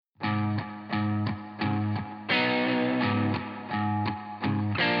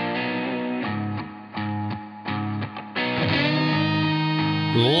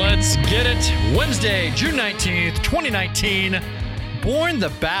Let's get it. Wednesday, June 19th, 2019. Born the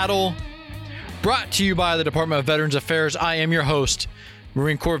Battle. Brought to you by the Department of Veterans Affairs. I am your host,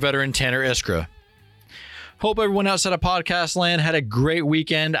 Marine Corps veteran Tanner Iskra. Hope everyone outside of podcast land had a great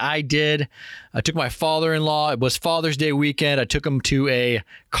weekend. I did. I took my father-in-law. It was Father's Day weekend. I took him to a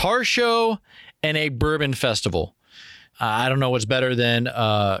car show and a bourbon festival. I don't know what's better than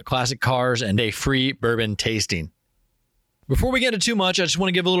classic cars and a free bourbon tasting. Before we get into too much, I just want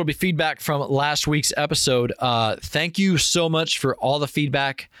to give a little bit of feedback from last week's episode. Thank you so much for all the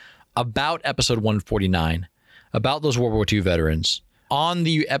feedback about episode 149, about those World War II veterans, on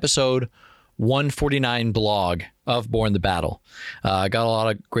the episode 149 blog of Born the Battle. Got a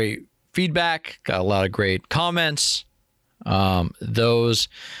lot of great feedback, got a lot of great comments. Share a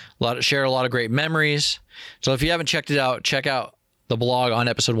lot of great memories. So if you haven't checked it out, check out the blog on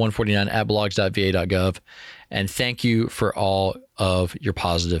episode 149 at blogs.va.gov. And thank you for all of your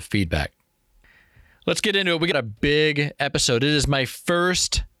positive feedback. Let's get into it. We got a big episode. It is my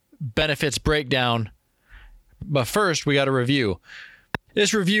first benefits breakdown. But first, we got a review.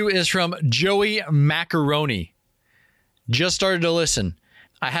 This review is from Joey Macaroni. Just started to listen.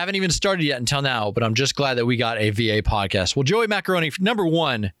 I haven't even started yet until now, but I'm just glad that we got a VA podcast. Well, Joey Macaroni, number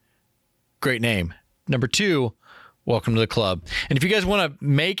one, great name. Number two, welcome to the club. And if you guys want to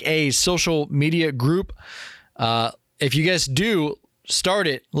make a social media group, if you guys do start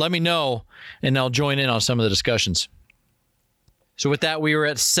it, let me know and I'll join in on some of the discussions. So with that, we are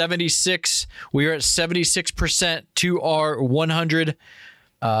at 76. We are at 76% to our 100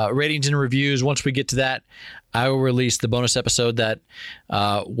 ratings and reviews. Once we get to that, I will release the bonus episode that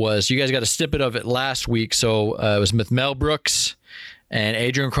you guys got a snippet of it last week. So it was with Mel Brooks and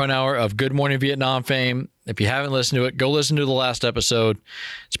Adrian Cronauer of Good Morning Vietnam fame. If you haven't listened to it, go listen to the last episode.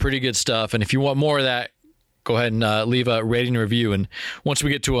 It's pretty good stuff. And if you want more of that, go ahead and leave a rating and review. And once we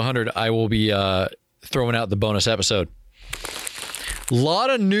get to 100, I will be throwing out the bonus episode. A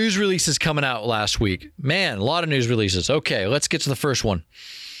lot of news releases coming out last week. Man, a lot of news releases. Okay, let's get to the first one.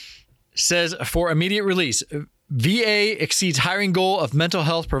 Says for immediate release, VA exceeds hiring goal of mental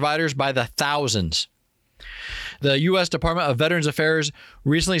health providers by the thousands. The U.S. Department of Veterans Affairs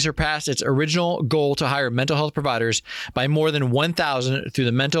recently surpassed its original goal to hire mental health providers by more than 1,000 through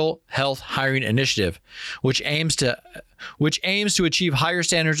the Mental Health Hiring Initiative, which aims to achieve higher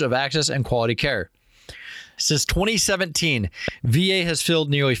standards of access and quality care. Since 2017, VA has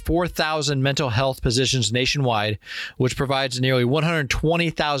filled nearly 4,000 mental health positions nationwide, which provides nearly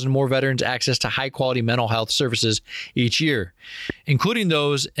 120,000 more veterans access to high-quality mental health services each year, including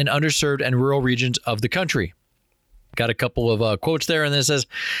those in underserved and rural regions of the country. Got a couple of quotes there, and it says,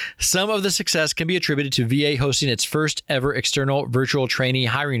 some of the success can be attributed to VA hosting its first ever external virtual trainee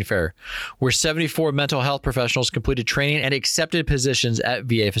hiring fair, where 74 mental health professionals completed training and accepted positions at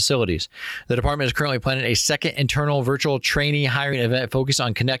VA facilities. The department is currently planning a second internal virtual trainee hiring event focused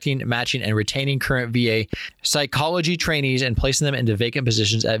on connecting, matching, and retaining current VA psychology trainees and placing them into vacant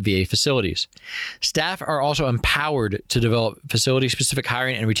positions at VA facilities. Staff are also empowered to develop facility-specific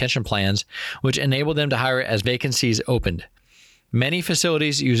hiring and retention plans, which enable them to hire as vacancies opened. Many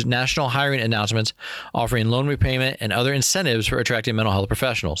facilities use national hiring announcements offering loan repayment and other incentives for attracting mental health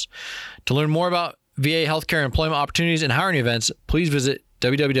professionals. To learn more about VA healthcare employment opportunities and hiring events, please visit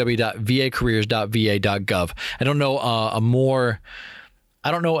www.vacareers.va.gov. I don't know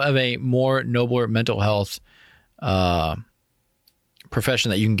of a more nobler mental health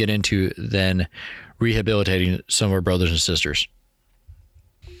profession that you can get into than rehabilitating some of our brothers and sisters.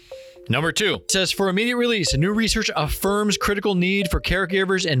 Number two, it says for immediate release, new research affirms critical need for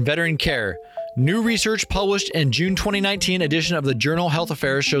caregivers in veteran care. New research published in June 2019 edition of the journal Health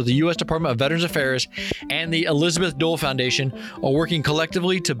Affairs shows the U.S. Department of Veterans Affairs and the Elizabeth Dole Foundation are working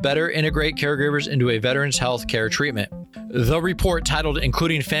collectively to better integrate caregivers into a veterans' health care treatment. The report, titled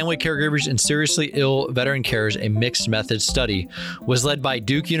Including Family Caregivers in Seriously Ill Veteran Cares, a Mixed Method Study, was led by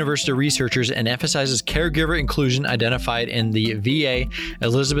Duke University researchers and emphasizes caregiver inclusion identified in the VA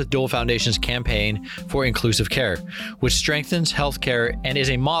Elizabeth Dole Foundation's campaign for inclusive care, which strengthens health care and is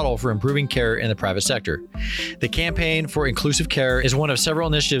a model for improving care in the private sector. The Campaign for Inclusive Care is one of several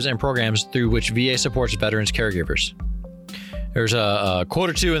initiatives and programs through which VA supports veterans caregivers. There's a quote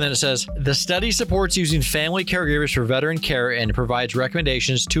or two, and then it says, the study supports using family caregivers for veteran care and provides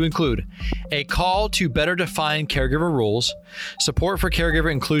recommendations to include a call to better define caregiver roles, support for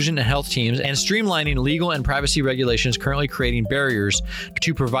caregiver inclusion in health teams, and streamlining legal and privacy regulations currently creating barriers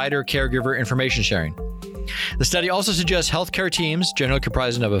to provider caregiver information sharing. The study also suggests healthcare teams, generally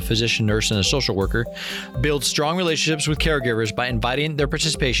comprising of a physician, nurse, and a social worker, build strong relationships with caregivers by inviting their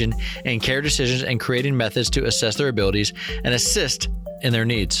participation in care decisions and creating methods to assess their abilities and assist in their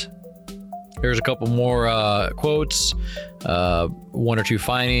needs. Here's a couple more quotes, one or two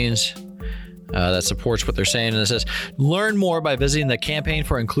findings that supports what they're saying. And it says, learn more by visiting the Campaign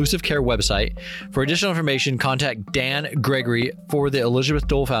for Inclusive Care website. For additional information, contact Dan Gregory for the Elizabeth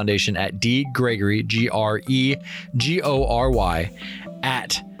Dole Foundation at dgregory, Gregory,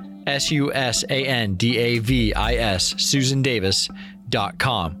 at SUSANDAVIS,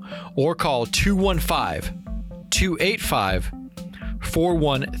 SusanDavis.com, or call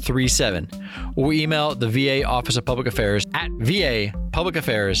 215-285-4137, or email the VA Office of Public Affairs at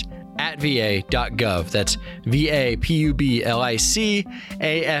vapublicaffairs@va.gov. That's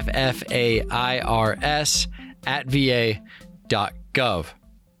VAPUBLICAFFAIRS at va.gov.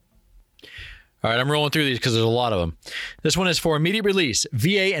 All right, I'm rolling through these because there's a lot of them. This one is for immediate release.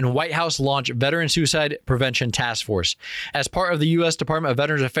 VA and White House launch Veteran Suicide Prevention Task Force. As part of the U.S. Department of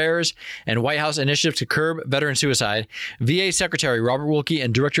Veterans Affairs and White House initiative to curb veteran suicide, VA Secretary Robert Wilkie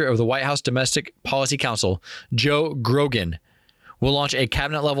and Director of the White House Domestic Policy Council, Joe Grogan, will launch a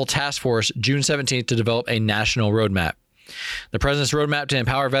cabinet-level task force June 17th to develop a national roadmap. The President's roadmap to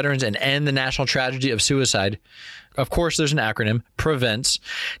empower veterans and end the national tragedy of suicide, of course, there's an acronym, PREVENTS.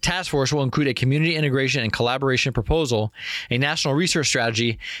 Task force will include a community integration and collaboration proposal, a national research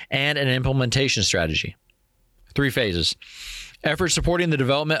strategy, and an implementation strategy. 3 phases. Efforts supporting the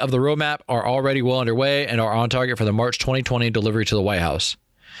development of the roadmap are already well underway and are on target for the March 2020 delivery to the White House.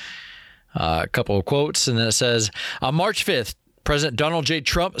 A couple of quotes, and then it says, on March 5th, President Donald J.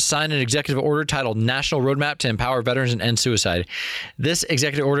 Trump signed an executive order titled National Roadmap to Empower Veterans and End Suicide. This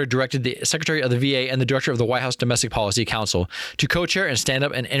executive order directed the Secretary of the VA and the Director of the White House Domestic Policy Council to co-chair and stand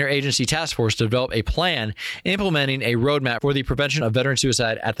up an interagency task force to develop a plan implementing a roadmap for the prevention of veteran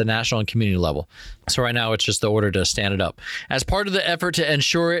suicide at the national and community level. So right now it's just the order to stand it up. As part of the effort to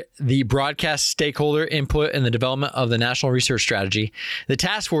ensure the broadcast stakeholder input in the development of the national research strategy, the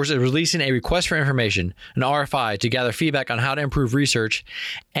task force is releasing a request for information, an RFI, to gather feedback on how to improve research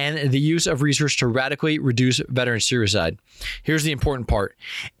and the use of research to radically reduce veteran suicide. Here's the important part.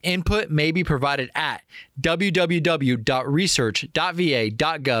 Input may be provided at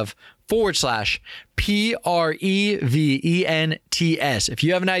www.research.va.gov/PREVENTS. If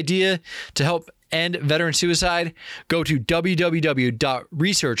you have an idea to help end veteran suicide, go to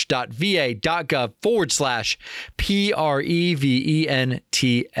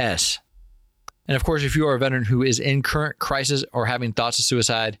www.research.va.gov/PREVENTS. And of course, if you are a veteran who is in current crisis or having thoughts of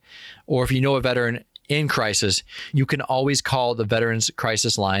suicide, or if you know a veteran in crisis, you can always call the Veterans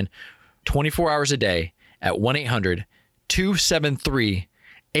Crisis Line 24 hours a day at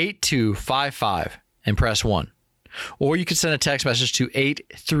 1-800-273-8255 and press 1. Or you can send a text message to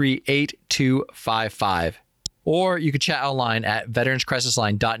 838255. Or you can chat online at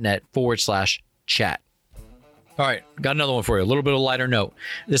veteranscrisisline.net/chat. All right, got another one for you. A little bit of a lighter note.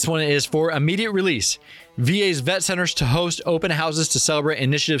 This one is for immediate release. VA's vet centers to host open houses to celebrate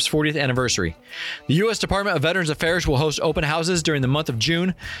initiative's 40th anniversary. The U.S. Department of Veterans Affairs will host open houses during the month of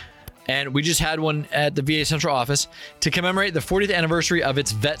June, and we just had one at the VA Central Office to commemorate the 40th anniversary of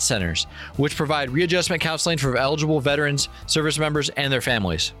its vet centers, which provide readjustment counseling for eligible veterans, service members, and their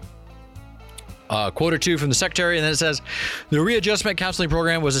families. Quote or two from the Secretary, and then it says, the Readjustment Counseling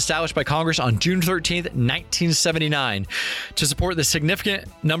Program was established by Congress on June 13th, 1979, to support the significant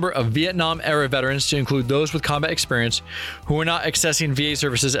number of Vietnam-era veterans, to include those with combat experience, who were not accessing VA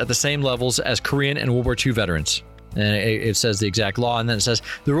services at the same levels as Korean and World War II veterans. And it says the exact law, and then it says,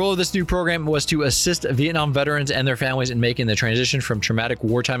 the role of this new program was to assist Vietnam veterans and their families in making the transition from traumatic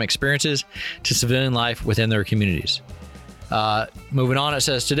wartime experiences to civilian life within their communities. Moving on, it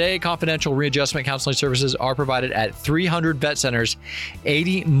says, today, confidential readjustment counseling services are provided at 300 vet centers,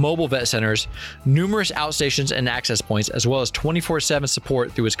 80 mobile vet centers, numerous outstations and access points, as well as 24/7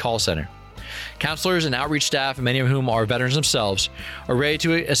 support through its call center. Counselors and outreach staff, many of whom are veterans themselves, are ready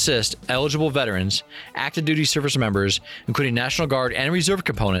to assist eligible veterans, active duty service members, including National Guard and Reserve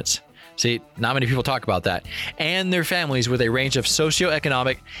components. See, not many people talk about that. And their families with a range of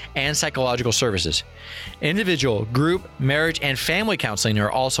socioeconomic and psychological services. Individual, group, marriage, and family counseling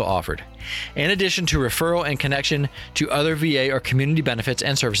are also offered, in addition to referral and connection to other VA or community benefits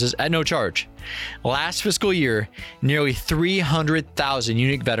and services at no charge. Last fiscal year, nearly 300,000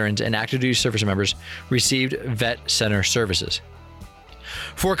 unique veterans and active duty service members received vet center services.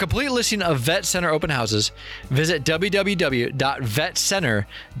 For a complete listing of Vet Center open houses, visit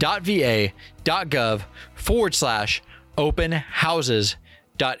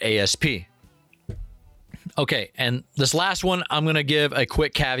www.vetcenter.va.gov/openhouses.asp. Okay, and this last one, I'm going to give a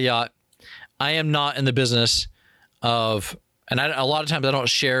quick caveat. I am not in the business of, and a lot of times I don't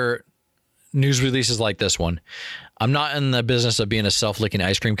share news releases like this one. I'm not in the business of being a self-licking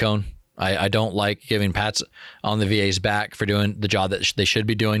ice cream cone. I don't like giving pats on the VA's back for doing the job that they should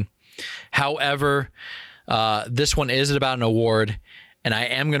be doing. However, this one is about an award, and I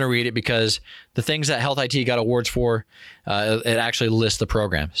am going to read it because the things that Health IT got awards for, it actually lists the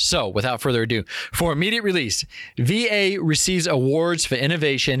program. So without further ado, for immediate release, VA receives awards for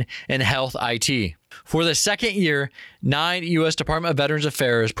innovation in Health IT. For the second year, 9 U.S. Department of Veterans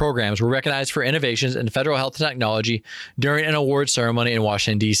Affairs programs were recognized for innovations in federal health technology during an awards ceremony in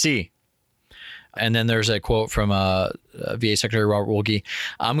Washington, D.C. And then there's a quote from VA Secretary Robert Wilkie.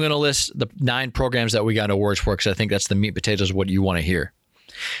 I'm going to list the 9 programs that we got awards for because I think that's the meat and potatoes of what you want to hear.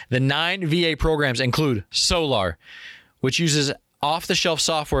 The 9 VA programs include SOLAR, which uses off-the-shelf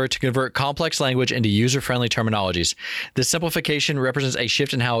software to convert complex language into user-friendly terminologies. This simplification represents a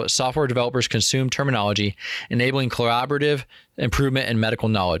shift in how software developers consume terminology, enabling collaborative improvement in medical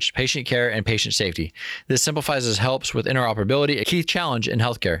knowledge, patient care, and patient safety. This simplifies and helps with interoperability, a key challenge in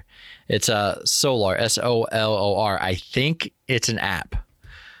healthcare. It's SOLAR, SOLOR. I think it's an app.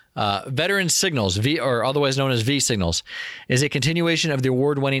 Veteran Signals, or otherwise known as V-Signals, is a continuation of the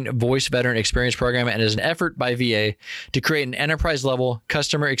award-winning Voice Veteran Experience Program and is an effort by VA to create an enterprise-level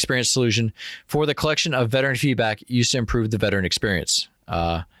customer experience solution for the collection of veteran feedback used to improve the veteran experience.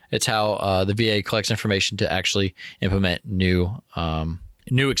 It's how the VA collects information to actually implement new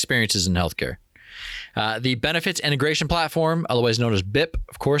experiences in healthcare. The Benefits Integration Platform, otherwise known as BIP,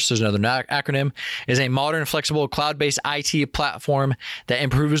 of course, there's another acronym, is a modern, flexible, cloud-based IT platform that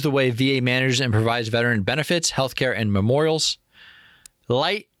improves the way VA manages and provides veteran benefits, healthcare, and memorials.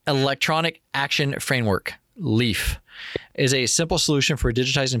 Light Electronic Action Framework, LEAF, is a simple solution for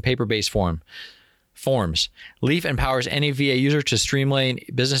digitizing paper-based forms. LEAF empowers any VA user to streamline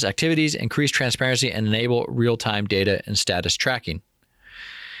business activities, increase transparency, and enable real-time data and status tracking.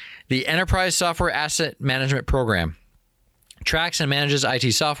 The Enterprise Software Asset Management Program tracks and manages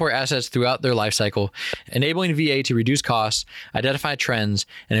IT software assets throughout their lifecycle, enabling VA to reduce costs, identify trends,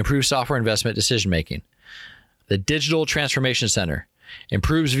 and improve software investment decision-making. The Digital Transformation Center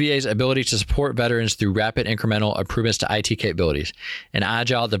improves VA's ability to support veterans through rapid incremental improvements to IT capabilities. An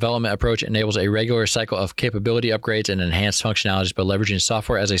agile development approach enables a regular cycle of capability upgrades and enhanced functionalities by leveraging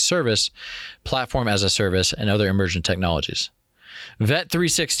software as a service, platform as a service, and other emerging technologies.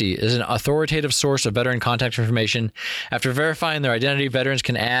 Vet360 is an authoritative source of veteran contact information. After verifying their identity, veterans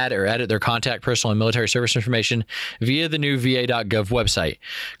can add or edit their contact, personal, and military service information via the new va.gov website.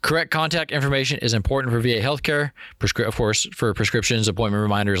 Correct contact information is important for VA healthcare, of course, for prescriptions, appointment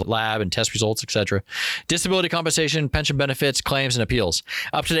reminders, lab and test results, etc. Disability compensation, pension benefits, claims, and appeals.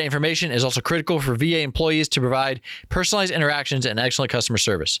 Up-to-date information is also critical for VA employees to provide personalized interactions and excellent customer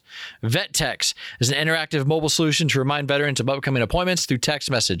service. VetText is an interactive mobile solution to remind veterans of upcoming appointments through text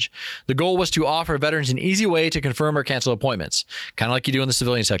message. The goal was to offer veterans an easy way to confirm or cancel appointments, kind of like you do in the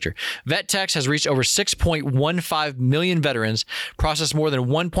civilian sector. VetText has reached over 6.15 million veterans, processed more than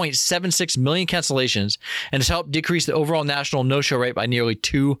 1.76 million cancellations, and has helped decrease the overall national no-show rate by nearly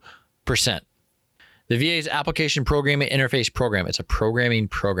 2%. The VA's Application Programming Interface Program, it's a programming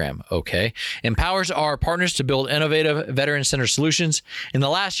program, okay, empowers our partners to build innovative veteran-centered solutions. In the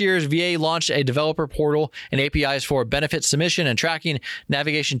last years, VA launched a developer portal and APIs for benefit submission and tracking,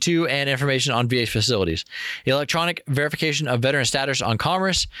 navigation to, and information on VA facilities. Electronic verification of veteran status on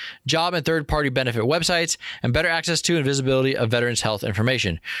Commerce, job and third-party benefit websites, and better access to and visibility of veterans' health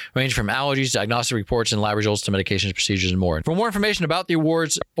information, ranging from allergies, diagnostic reports, and lab results to medications, procedures, and more. For more information about the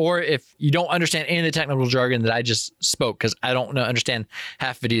awards, or if you don't understand any of the technical jargon that I just spoke, because I don't understand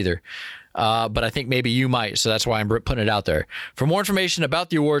half of it either. But I think maybe you might, so that's why I'm putting it out there. For more information about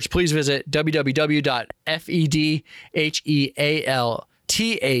the awards, please visit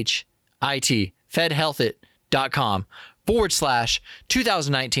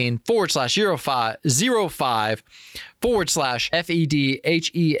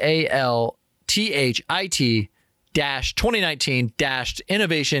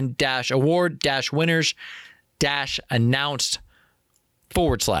 2019-Innovation-Award-Winners-Announced / All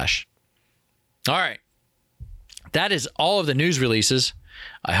right. That is all of the news releases.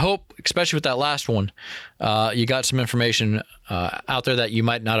 I hope, especially with that last one, you got some information out there that you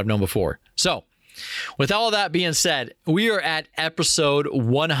might not have known before. So, with all of that being said, we are at episode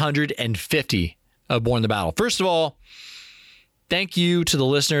 150 of Born the Battle. First of all, thank you to the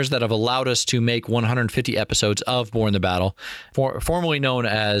listeners that have allowed us to make 150 episodes of Born the Battle, formerly known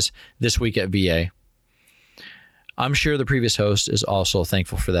as This Week at VA. I'm sure the previous host is also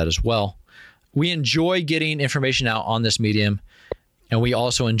thankful for that as well. we enjoy getting information out on this medium, and we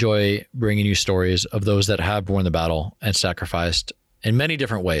also enjoy bringing you stories of those that have borne the battle and sacrificed in many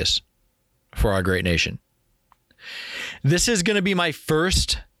different ways for our great nation. This is going to be my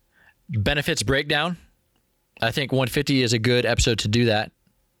first benefits breakdown. I think 150 is a good episode to do that.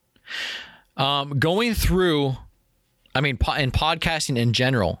 Going through, in podcasting in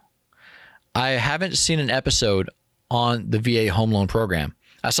general, I haven't seen an episode on the VA home loan program.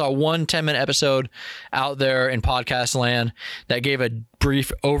 I saw one 10-minute episode out there in podcast land that gave a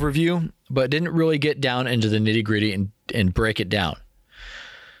brief overview, but didn't really get down into the nitty-gritty and break it down.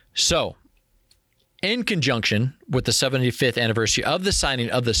 So, in conjunction with the 75th anniversary of the signing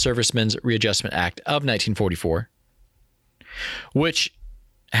of the Servicemen's Readjustment Act of 1944, which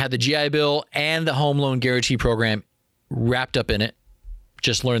had the GI Bill and the Home Loan Guarantee Program wrapped up in it,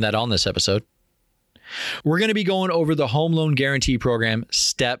 just learned that on this episode, we're going to be going over the Home Loan Guarantee Program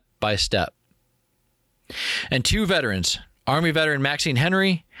step by step. And two veterans, Army veteran Maxine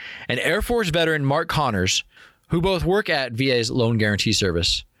Henry and Air Force veteran Mark Connors, who both work at VA's Loan Guarantee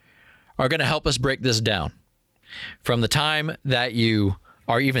Service, are going to help us break this down. From the time that you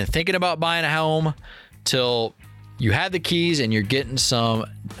are even thinking about buying a home till you have the keys and you're getting some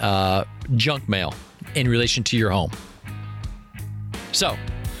junk mail in relation to your home. So,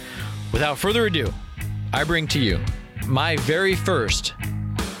 without further ado, I bring to you my very first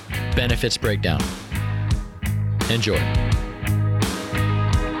benefits breakdown. Enjoy.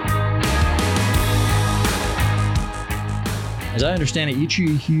 As I understand it, each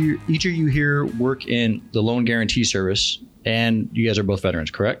of you here work in the Loan Guarantee Service, and you guys are both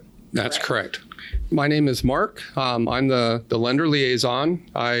veterans, correct? That's correct. My name is Mark. I'm the lender liaison.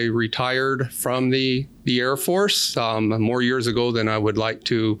 I retired from the Air Force more years ago than I would like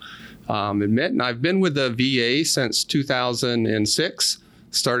to admit. And I've been with the VA since 2006.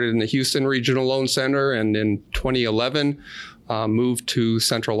 Started in the Houston Regional Loan Center, and in 2011 moved to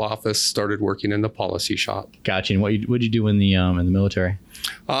central office. Started working in the policy shop. Gotcha. And what did you do in the military?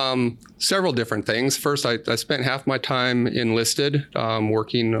 Several different things. First, I spent half my time enlisted,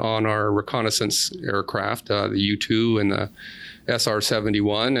 working on our reconnaissance aircraft, the U-2 and the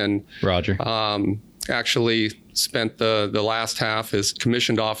SR-71, and Roger. Actually spent the last half as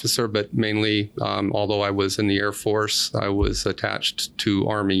commissioned officer, but mainly, although I was in the Air Force, I was attached to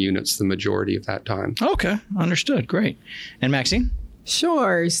Army units the majority of that time. Okay, understood. Great. And Maxine?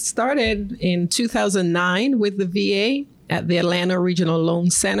 Sure. Started in 2009 with the VA at the Atlanta Regional Loan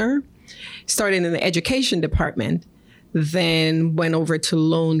Center. Started in the education department, then went over to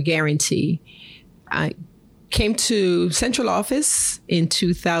loan guarantee. I came to central office in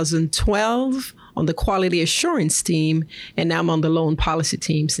 2012 on the quality assurance team, and now I'm on the loan policy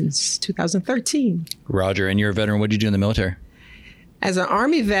team since 2013. Roger. And you're a veteran. What did you do in the military? As an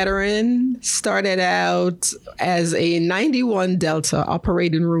Army veteran, started out as a 91 Delta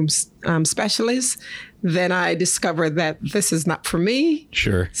operating room specialist. Then I discovered that this is not for me.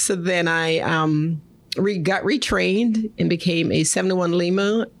 Sure. So then I got retrained and became a 71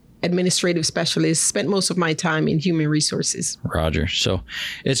 Lima administrative specialist. Spent most of my time in human resources. Roger. So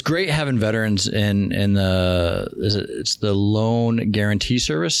it's great having veterans in it's the Loan Guarantee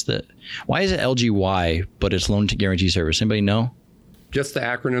Service. Why is it LGY, but it's Loan Guarantee Service? Anybody know? Just the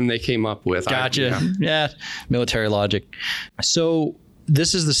acronym they came up with. Gotcha. Yeah. Military logic. So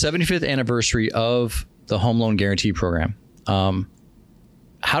this is the 75th anniversary of the Home Loan Guarantee Program.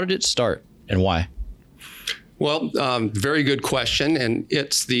 How did it start and why? Well, very good question. And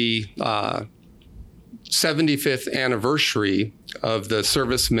it's the 75th anniversary of the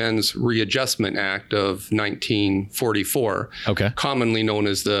Servicemen's Readjustment Act of 1944, commonly known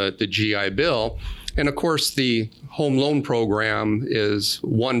as the GI Bill. And of course, the home loan program is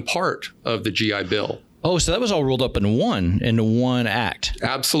one part of the GI Bill. Oh, so that was all rolled up in one act.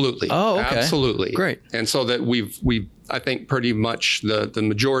 Absolutely. Oh, okay. Absolutely. Great. And so that we've I think pretty much the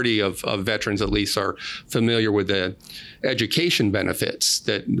majority of veterans at least are familiar with the education benefits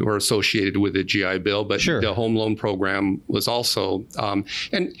that were associated with the GI Bill, but sure. The home loan program was also,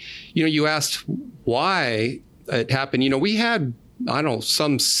 and you asked why it happened. We had,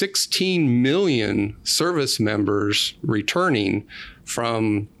 some 16 million service members returning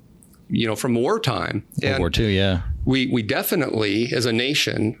from wartime. World War II, yeah. We definitely, as a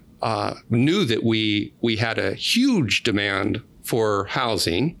nation, knew that we had a huge demand for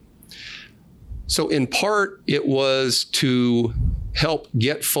housing. So in part, it was to help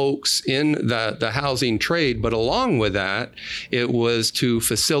get folks in the housing trade, but along with that, it was to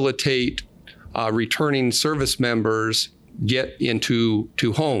facilitate returning service members get into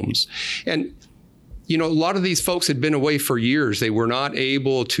homes. And a lot of these folks had been away for years. They were not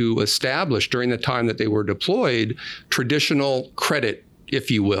able to establish during the time that they were deployed traditional credit,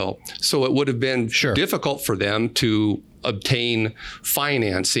 if you will. So it would have been difficult for them to obtain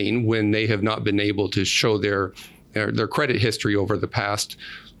financing when they have not been able to show their credit history over the past,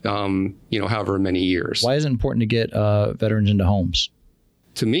 however many years. Why is it important to get veterans into homes?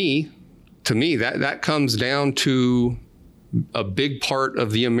 To me, that comes down to a big part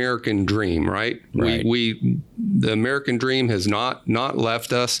of the American dream, right? The American dream has not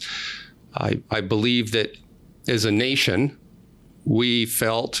left us. I believe that as a nation, we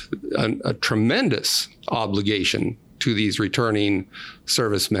felt a tremendous obligation to these returning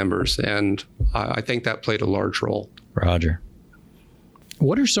service members, and I think that played a large role. Roger.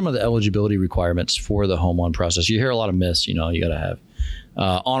 What are some of the eligibility requirements for the home loan process? You hear a lot of myths. You got to have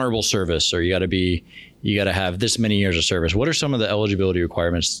honorable service, or you got to have this many years of service. What are some of the eligibility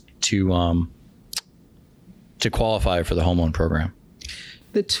requirements to qualify for the home loan program?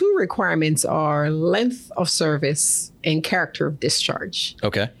 The two requirements are length of service and character of discharge.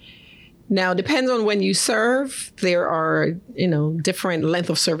 Okay. Now, depends on when you serve. There are, different length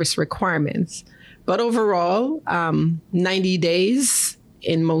of service requirements. But overall, 90 days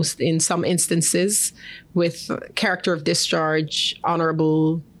in some instances, with character of discharge,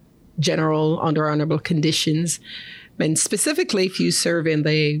 honorable, general, under honorable conditions. And specifically, if you serve in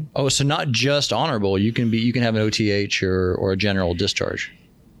the... Oh, so not just honorable. You can have an OTH or a general discharge.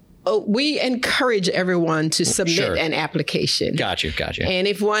 Oh, we encourage everyone to submit an application. Gotcha. And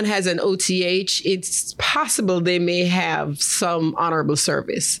if one has an OTH, it's possible they may have some honorable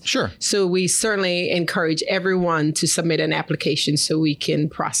service. Sure. So we certainly encourage everyone to submit an application so we can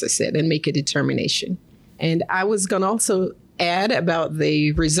process it and make a determination. And I was going to also add about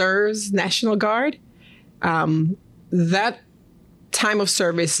the Reserves National Guard. That time of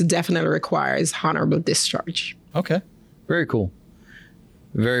service definitely requires honorable discharge. Okay. Very cool.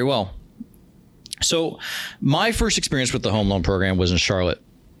 Very well. So my first experience with the home loan program was in Charlotte.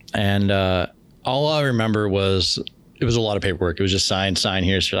 And all I remember was it was a lot of paperwork. It was just sign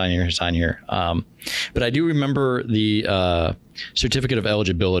here, sign here, sign here. But I do remember the certificate of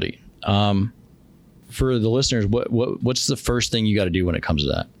eligibility. For the listeners, what's the first thing you got to do when it comes to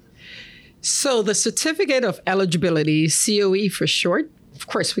that? So the certificate of eligibility, COE for short, of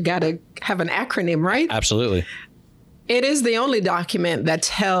course, we got to have an acronym, right? Absolutely. It is the only document that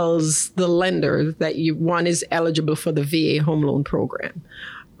tells the lender that one is eligible for the VA home loan program.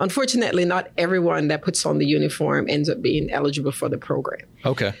 Unfortunately, not everyone that puts on the uniform ends up being eligible for the program.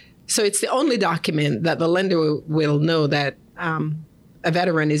 Okay. So it's the only document that the lender will know that a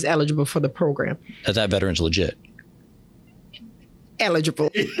veteran is eligible for the program. That veteran's legit. Eligible.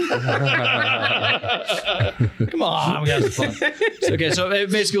 Come on, we got some fun. Okay, so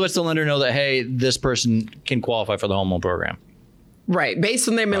it basically lets the lender know that, hey, this person can qualify for the home loan program. Right. Based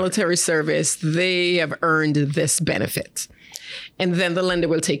on their military service, they have earned this benefit. And then the lender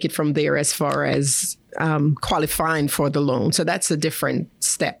will take it from there as far as qualifying for the loan. So that's a different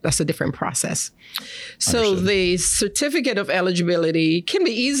step. That's a different process. So the certificate of eligibility can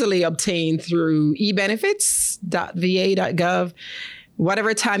be easily obtained through ebenefits.va.gov.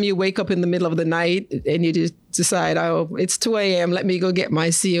 Whatever time you wake up in the middle of the night and you just decide, it's 2 a.m., let me go get my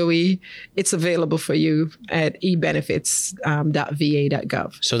COE, it's available for you at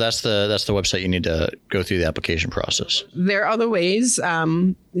ebenefits.va.gov. So that's the website you need to go through the application process. There are other ways.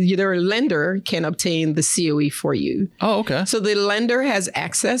 Either a lender can obtain the COE for you. Oh, okay. So the lender has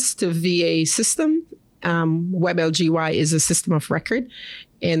access to VA system. WebLGY is a system of record,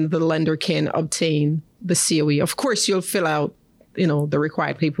 and the lender can obtain the COE. Of course, you'll fill out the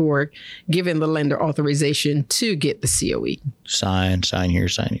required paperwork, giving the lender authorization to get the COE. Sign here.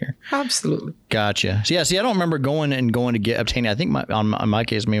 Absolutely. Gotcha. So I don't remember going to obtaining. I think on my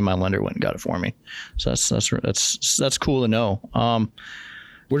case, maybe my lender went and got it for me. So that's cool to know.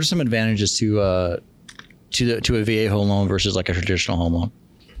 What are some advantages to a VA home loan versus like a traditional home loan?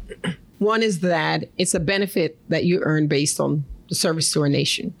 One is that it's a benefit that you earn based on the service to our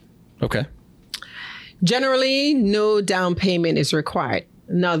nation. Okay. Generally, no down payment is required.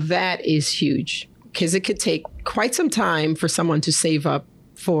 Now, that is huge because it could take quite some time for someone to save up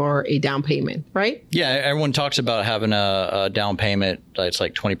for a down payment, right? Yeah, everyone talks about having a down payment. It's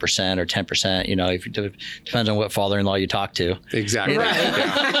like 20% or 10%. If it depends on what father-in-law you talk to. Exactly. Right.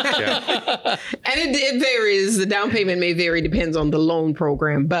 Yeah. And it varies. The down payment may vary, depends on the loan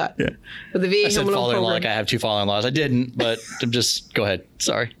program. But the VA I said home loan father-in-law program, like I have two father-in-laws. I didn't, but just go ahead.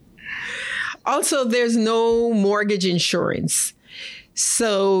 Sorry. Also, there's no mortgage insurance.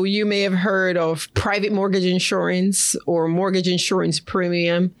 So you may have heard of private mortgage insurance or mortgage insurance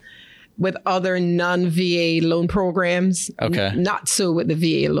premium. with other non-VA loan programs. Okay. Not so with the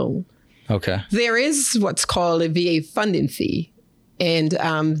VA loan. Okay. There is what's called a VA funding fee. And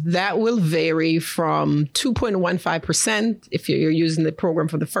that will vary from 2.15% if you're using the program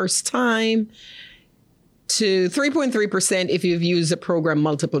for the first time to 3.3% if you've used the program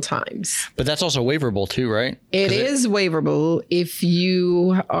multiple times. But that's also waiverable too, right? It is waiverable if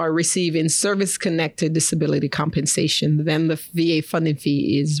you are receiving service-connected disability compensation, then the VA funding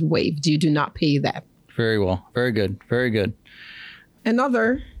fee is waived. You do not pay that. Very well. Very good. Very good.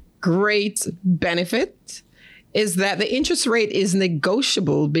 Another great benefit is that the interest rate is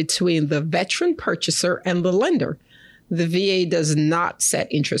negotiable between the veteran purchaser and the lender. The VA does not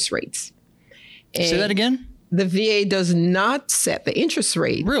set interest rates. Say that again? The VA does not set the interest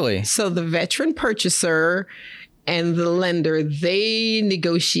rate. Really? So the veteran purchaser and the lender, they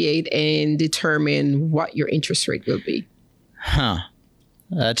negotiate and determine what your interest rate will be. Huh.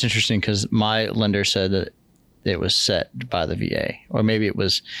 That's interesting because my lender said that it was set by the VA. Or maybe it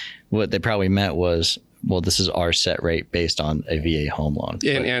was, what they probably meant was, well, this is our set rate based on a VA home loan.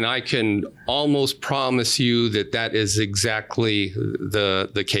 And I can almost promise you that that is exactly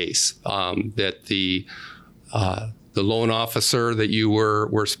the case. That the loan officer that you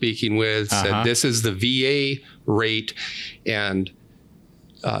were speaking with said this is the VA rate, and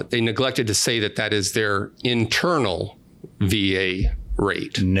they neglected to say that that is their internal VA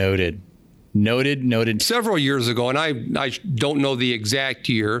rate. Noted. Several years ago, and I don't know the exact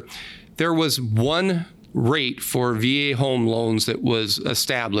year, there was one rate for VA home loans that was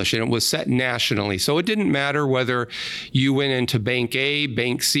established, and it was set nationally. So it didn't matter whether you went into Bank A,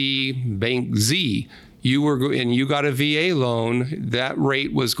 Bank C, Bank Z. You got a VA loan, that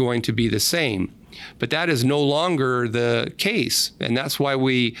rate was going to be the same. But that is no longer the case. And that's why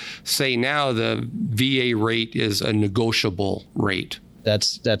we say now the VA rate is a negotiable rate.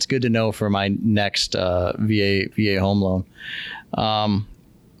 That's good to know for my next VA home loan.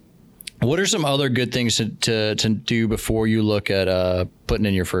 What are some other good things to do before you look at putting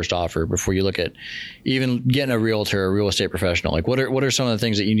in your first offer, before you look at even getting a realtor, a real estate professional? Like what are some of the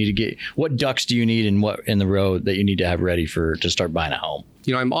things that you need to get? What ducks do you need in the road that you need to have ready to start buying a home?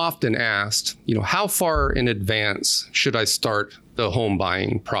 I'm often asked, how far in advance should I start the home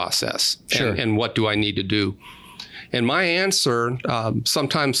buying process? Sure. And what do I need to do? And my answer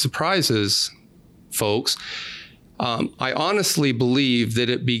sometimes surprises folks. I honestly believe that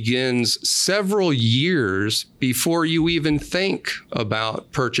it begins several years before you even think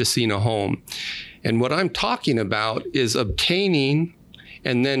about purchasing a home. And what I'm talking about is obtaining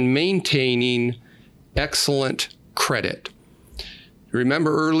and then maintaining excellent credit.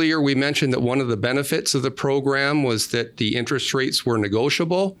 Remember earlier we mentioned that one of the benefits of the program was that the interest rates were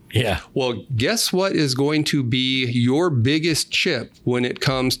negotiable? Yeah. Well, guess what is going to be your biggest chip when it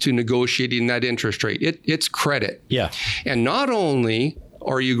comes to negotiating that interest rate? It's credit. Yeah. And not only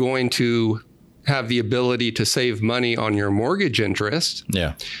are you going to have the ability to save money on your mortgage interest,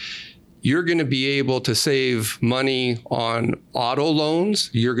 yeah, you're going to be able to save money on auto loans.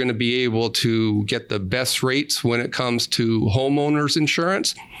 You're going to be able to get the best rates when it comes to homeowners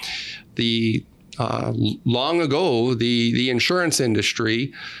insurance. Long ago, the insurance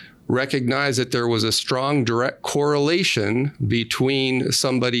industry recognized that there was a strong direct correlation between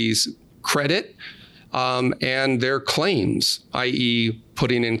somebody's credit and their claims, i.e.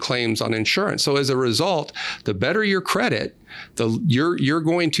 putting in claims on insurance. So as a result, the better your credit, you're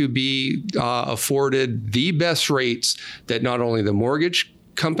going to be afforded the best rates that not only the mortgage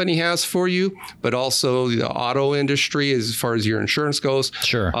company has for you, but also the auto industry as far as your insurance goes.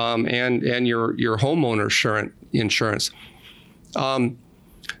 Sure. And your homeowner insurance.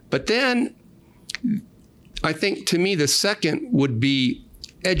 But then I think to me the second would be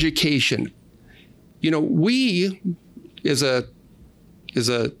education. We as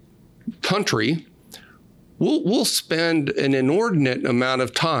a country, we'll spend an inordinate amount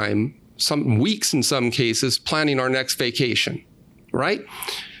of time, some weeks in some cases, planning our next vacation, right?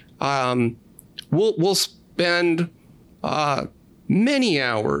 We'll spend many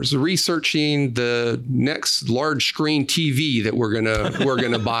hours researching the next large screen TV that we're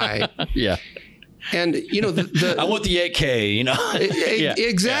gonna buy. Yeah. And I want the 8K, Yeah,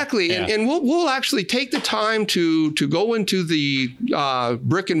 exactly. Yeah. And we'll actually take the time to go into the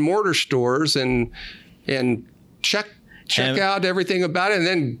brick and mortar stores and check out everything about it, and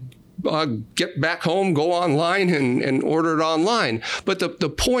then get back home, go online and order it online. But the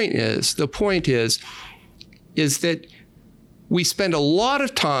point is that we spend a lot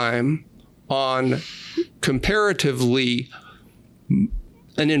of time on comparatively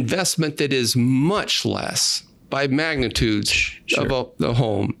an investment that is much less by magnitudes of the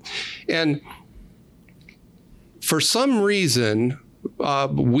home. And for some reason,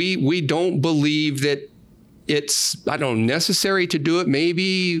 we don't believe that it's, I don't know, necessary to do it.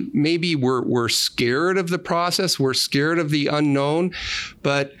 Maybe we're scared of the process. We're scared of the unknown.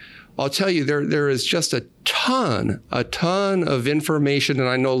 But I'll tell you, there is just a ton of information, and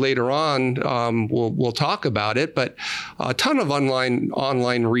I know later on we'll talk about it, but a ton of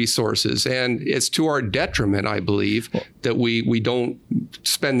online resources, and it's to our detriment, I believe, that we don't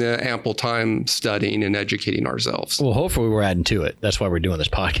spend the ample time studying and educating ourselves. Well, hopefully we're adding to it. That's why we're doing this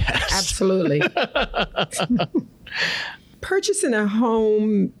podcast. Absolutely. Purchasing a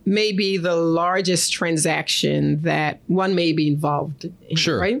home may be the largest transaction that one may be involved in,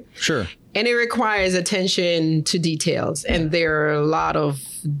 Sure. right? Sure. And it requires attention to details. And there are a lot of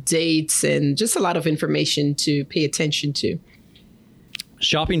dates and just a lot of information to pay attention to.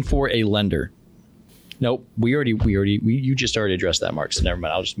 Shopping for a lender. Nope. You just already addressed that, Mark. So never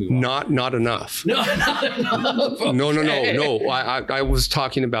mind. I'll just move on. Not enough. No. I was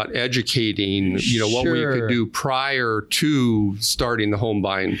talking about educating, what we could do prior to starting the home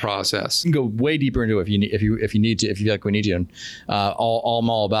buying process. You can go way deeper into it if you need to, if you feel like we need to. And I'm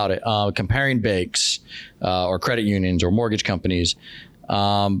all about it. Comparing banks or credit unions or mortgage companies.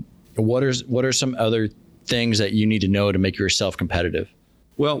 What are some other things that you need to know to make yourself competitive?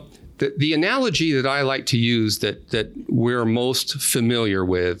 Well, the analogy that I like to use that we're most familiar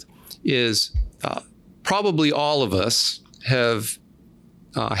with is probably all of us have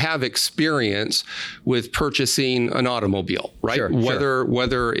experience with purchasing an automobile, right? Sure.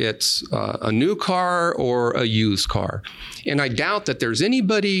 Whether it's a new car or a used car. And I doubt that there's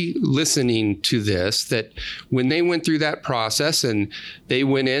anybody listening to this that when they went through that process and they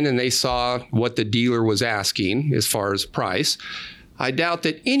went in and they saw what the dealer was asking as far as price, I doubt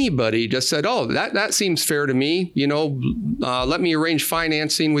that anybody just said, oh, that seems fair to me. Let me arrange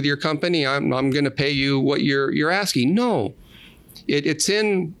financing with your company. I'm going to pay you what you're asking. No, it's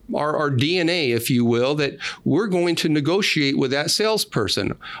in our DNA, if you will, that we're going to negotiate with that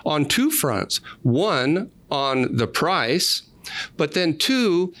salesperson on two fronts. One, on the price. But then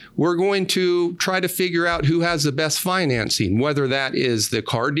two, we're going to try to figure out who has the best financing, whether that is the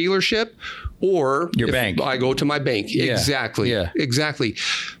car dealership or your bank. I go to my bank. Yeah. Exactly. Yeah. Exactly.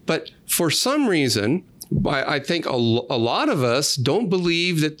 But for some reason, I think a lot of us don't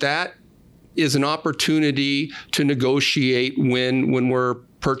believe that is an opportunity to negotiate when we're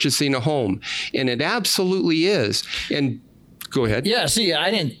purchasing a home. And it absolutely is. And go ahead. Yeah. See,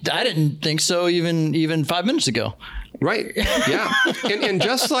 I didn't think so even 5 minutes ago. Right. Yeah. and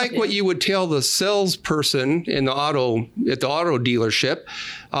just like what you would tell the salesperson at the auto dealership,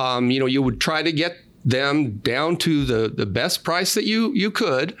 you would try to get them down to the best price that you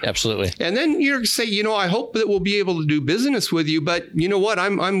could. Absolutely. And then you say, I hope that we'll be able to do business with you. But you know what?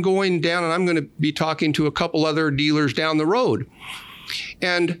 I'm going down and I'm going to be talking to a couple other dealers down the road.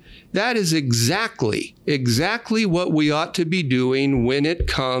 And that is exactly what we ought to be doing when it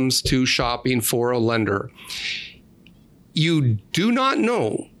comes to shopping for a lender. You do not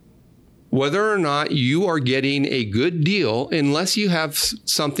know whether or not you are getting a good deal unless you have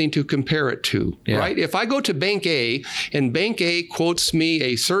something to compare it to, right? If I go to Bank A and Bank A quotes me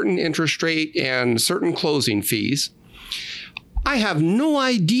a certain interest rate and certain closing fees, I have no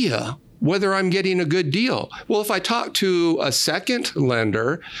idea whether I'm getting a good deal. Well, if I talk to a second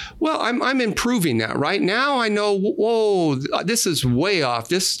lender, well, I'm improving that. Right now, I know, whoa, this is way off.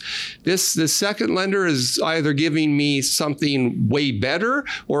 This second lender is either giving me something way better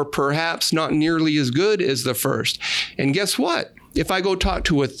or perhaps not nearly as good as the first. And guess what? If I go talk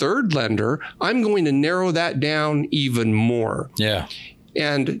to a third lender, I'm going to narrow that down even more. Yeah.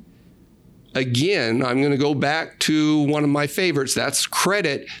 And again, I'm going to go back to one of my favorites. That's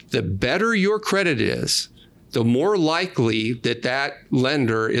credit. The better your credit is, the more likely that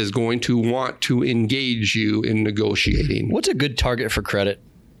lender is going to want to engage you in negotiating. What's a good target for credit?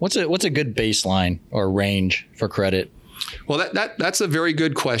 What's a good baseline or range for credit? Well, that's a very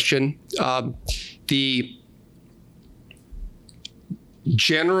good question.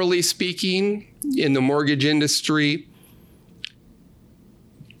 Generally speaking, in the mortgage industry,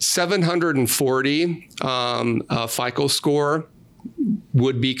 740 FICO score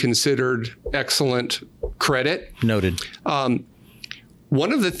would be considered excellent credit. Noted.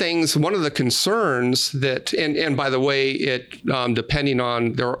 One of the concerns that, and by the way, it depending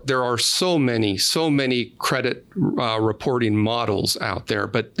on there are so many credit reporting models out there,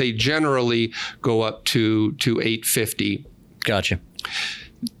 but they generally go up to 850. Gotcha.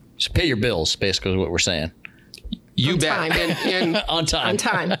 So pay your bills, basically, is what we're saying. You On bet. time. And On time. On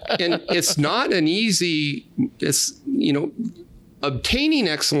time. and it's not an easy, obtaining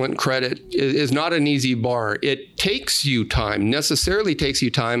excellent credit is not an easy bar. It takes you time, necessarily takes you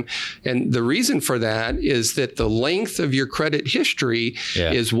time. And the reason for that is that the length of your credit history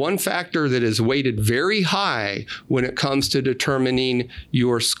is one factor that is weighted very high when it comes to determining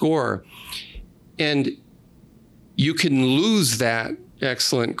your score. And you can lose that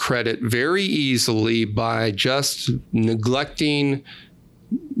excellent credit very easily by just neglecting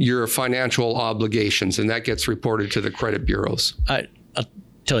your financial obligations, and that gets reported to the credit bureaus. I'll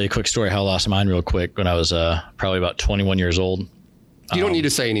tell you a quick story how I lost mine real quick when I was probably about 21 years old. You don't need to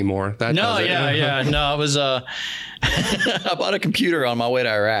say anymore. That No, does it. yeah. No, I was, I bought a computer on my way to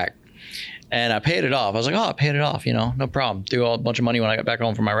Iraq and I paid it off. I was like, I paid it off, no problem. Threw a bunch of money when I got back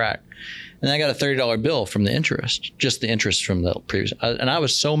home from Iraq. And then I got a $30 bill from the interest, just the interest from the previous. And I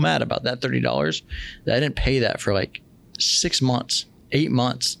was so mad about that $30 that I didn't pay that for like 6 months, 8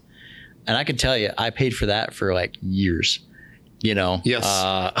 months. And I can tell you, I paid for that for like years, Yes.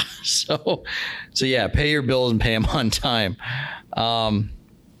 So yeah, pay your bills and pay them on time. All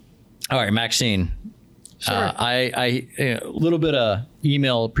right, Maxine. Sure. I a little bit of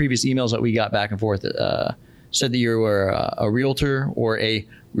previous emails that we got back and forth said that you were a realtor or a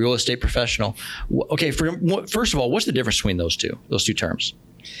real estate professional. Okay, first of all, what's the difference between those two terms?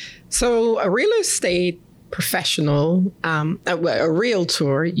 So a real estate professional, a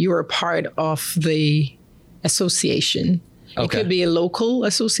realtor, you are part of the association. Okay. It could be a local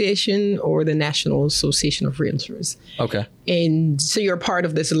association or the National Association of Realtors. Okay. And so you're part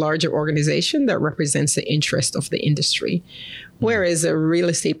of this larger organization that represents the interest of the industry. Whereas a real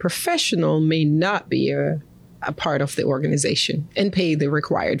estate professional may not be a part of the organization and pay the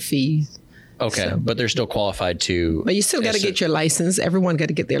required fees. Okay, So- but they're still qualified to. But you still got to get your license. Everyone got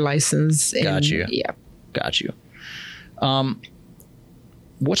to get their license. And, Got you. Yeah. Got you.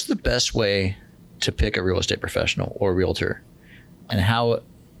 What's the best way to pick a real estate professional or realtor, and how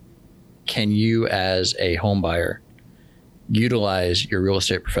can you as a home buyer utilize your real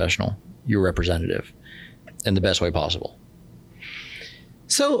estate professional, your representative, in the best way possible?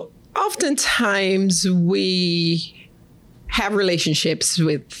 So oftentimes we have relationships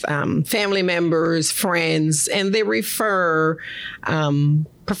with family members, friends, and they refer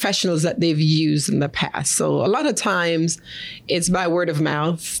professionals that they've used in the past. So a lot of times it's by word of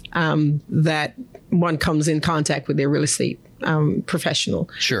mouth that one comes in contact with their real estate professional.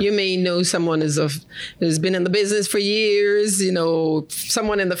 Sure. You may know someone who's been in the business for years,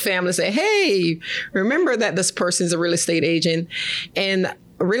 someone in the family say, hey, remember that this person's a real estate agent. And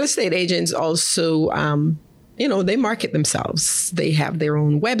real estate agents also, they market themselves. They have their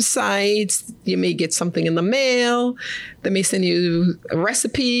own websites. You may get something in the mail. They may send you a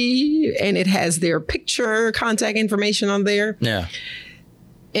recipe and it has their picture, contact information on there. Yeah.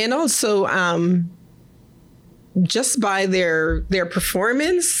 And also, just by their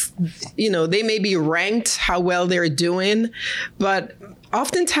performance, they may be ranked how well they're doing, but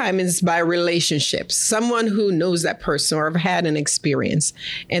oftentimes it's by relationships. Someone who knows that person or have had an experience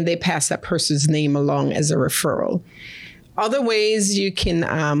and they pass that person's name along as a referral. Other ways you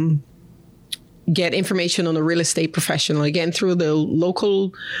can get information on a real estate professional, again, through the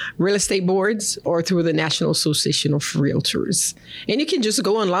local real estate boards or through the National Association of Realtors. And you can just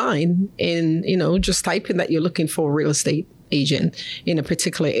go online and, just type in that you're looking for a real estate agent in a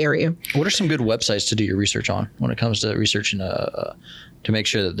particular area. What are some good websites to do your research on when it comes to researching to make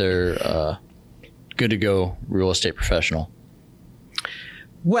sure that they're good to go real estate professional?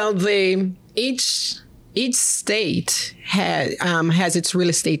 Well, each state has its real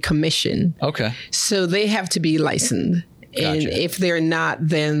estate commission. Okay. So they have to be licensed. And Gotcha. if they're not,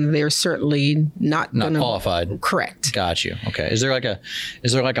 then they're certainly not Not gonna, qualified. Correct. Got you. Okay. Is there like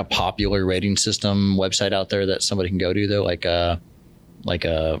a popular rating system website out there that somebody can go to though? Like a I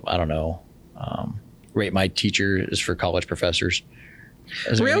don't know, Rate My Teacher is for college professors.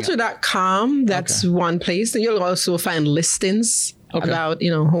 Is there anything- Realtor.com, that's one place. And you'll also find listings Okay. about,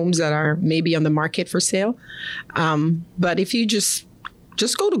 homes that are maybe on the market for sale. But if you just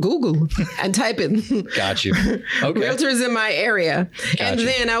go to Google and type in Got you. Okay. realtors in my area. And Gotcha.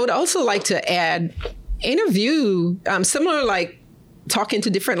 then I would also like to add interview, similar like talking to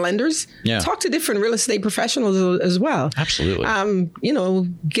different lenders, Yeah. talk to different real estate professionals as well. Absolutely.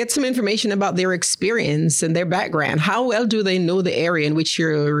 Get some information about their experience and their background. How well do they know the area in which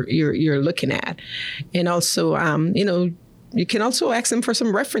you're looking at? And also, you can also ask them for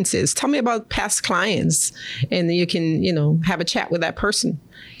some references. Tell me about past clients, and you can, have a chat with that person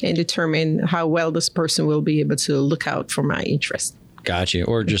and determine how well this person will be able to look out for my interest. Got you.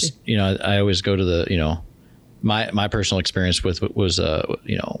 Or just, I always go to my personal experience with what was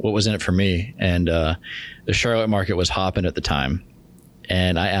what was in it for me, and the Charlotte market was hopping at the time,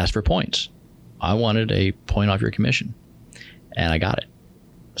 and I asked for points. I wanted a point off your commission, and I got it.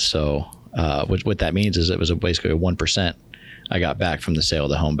 So what that means is it was basically a 1% I got back from the sale of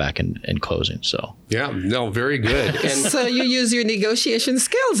the home back in closing. So yeah, no, very good. And so you use your negotiation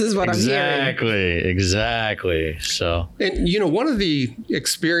skills is what I'm hearing. Exactly. So, and one of the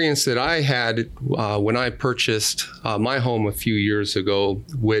experience that I had when I purchased my home a few years ago,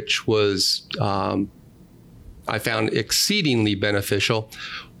 which was I found exceedingly beneficial,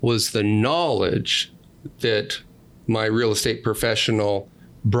 was the knowledge that my real estate professional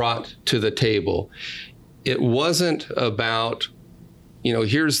brought to the table. It wasn't about,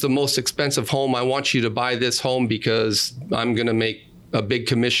 here's the most expensive home. I want you to buy this home because I'm going to make a big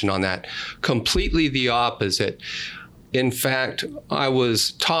commission on that. Completely the opposite. In fact, I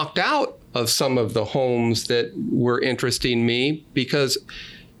was talked out of some of the homes that were interesting me because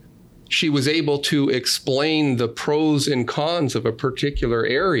she was able to explain the pros and cons of a particular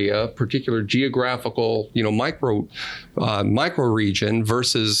area, particular geographical, micro region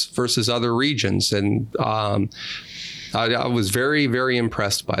versus other regions, and I was very, very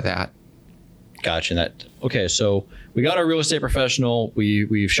impressed by that. Gotcha. Okay, so we got our real estate professional.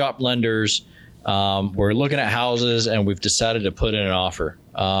 We've shopped lenders. We're looking at houses, and we've decided to put in an offer.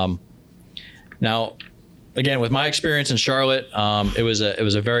 Now, again, with my experience in Charlotte, it was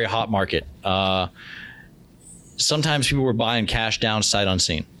a very hot market. Sometimes people were buying cash down sight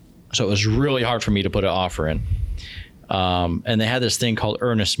unseen, so it was really hard for me to put an offer in. And they had this thing called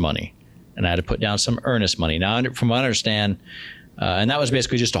earnest money, and I had to put down some earnest money. Now, from what I understand, and that was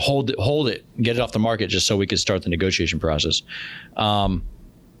basically just to hold it, get it off the market, just so we could start the negotiation process. From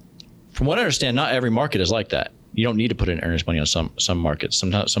what I understand, not every market is like that. You don't need to put in earnest money on some markets.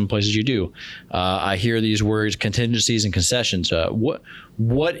 Sometimes some places you do. I hear these words, contingencies and concessions.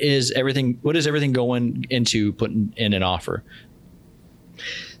 What is everything going into putting in an offer?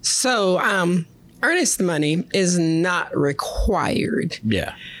 So earnest money is not required.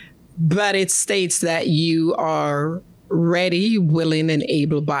 Yeah. But it states that you are ready, willing, and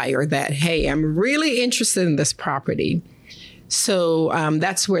able buyer, that, hey, I'm really interested in this property. So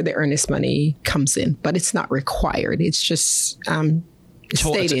that's where the earnest money comes in, but it's not required. It's just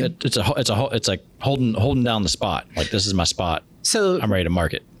stating. It's like holding down the spot. Like, this is my spot. So I'm ready to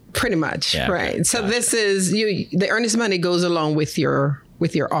market. Pretty much, yeah, right. Okay. So gotcha. This is the earnest money goes along with your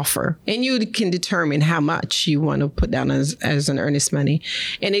offer, and you can determine how much you want to put down as an earnest money,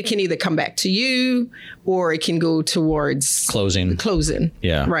 and it can either come back to you or it can go towards closing.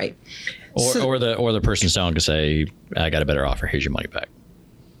 Yeah, right. Or the person selling could say, I got a better offer. Here's your money back.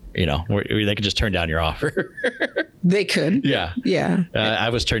 They could just turn down your offer. They could. Yeah. Yeah. I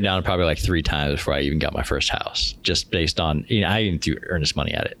was turned down probably like 3 times before I even got my first house, just based on, I even threw earnest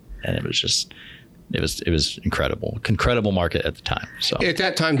money at it. And it was incredible market at the time. So at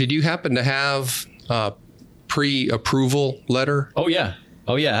that time, did you happen to have a pre-approval letter? Oh yeah.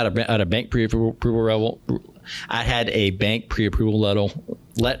 I had a bank pre-approval. I had a bank pre-approval letter.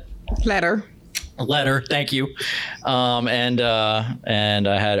 Thank you. And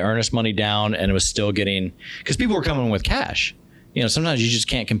I had earnest money down, and it was still getting, because people were coming with cash. Sometimes you just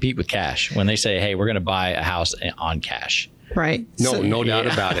can't compete with cash when they say, hey, we're going to buy a house on cash. Right. No doubt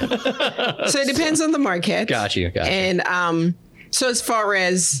about it. So it depends on the market. Got you. And so as far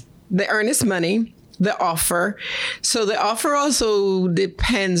as the earnest money, the offer. So the offer also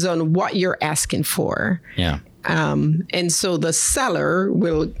depends on what you're asking for. Yeah. And so the seller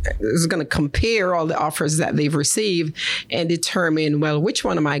is going to compare all the offers that they've received and determine, well, which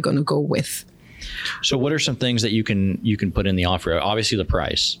one am I going to go with? So what are some things that you can put in the offer? Obviously the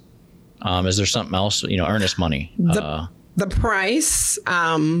price. Is there something else? Earnest money. The price,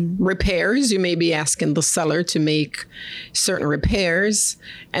 repairs, you may be asking the seller to make certain repairs.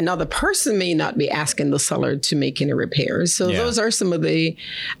 Another person may not be asking the seller to make any repairs. So those are some of the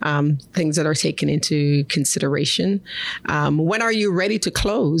things that are taken into consideration. When are you ready to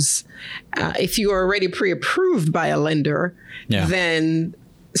close? If you are already pre-approved by a lender, then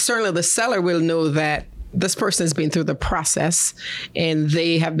certainly the seller will know that this person has been through the process and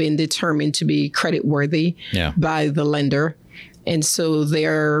they have been determined to be credit worthy by the lender. And so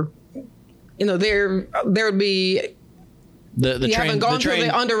there'll be, you haven't gone through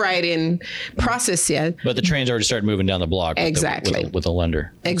the underwriting process yet. But the train's already started moving down the block with a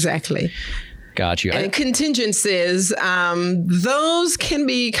lender. Exactly. Got you. And contingencies, those can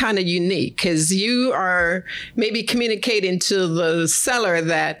be kind of unique because you are maybe communicating to the seller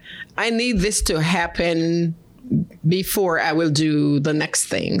that I need this to happen before I will do the next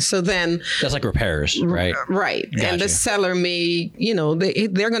thing. So then That's like repairs, right? Right. Gotcha. And the seller may,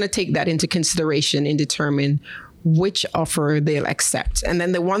 they're going to take that into consideration and determine which offer they'll accept. And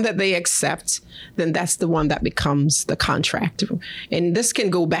then the one that they accept, then that's the one that becomes the contract. And this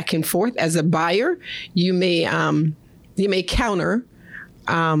can go back and forth. As a buyer, you may counter,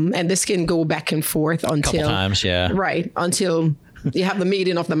 and this can go back and forth until Couple times, yeah. Right. Until you have the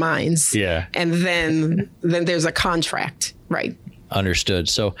meeting of the minds. Yeah. And then there's a contract. Right. Understood.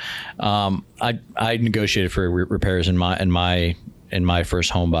 So, I negotiated for repairs in my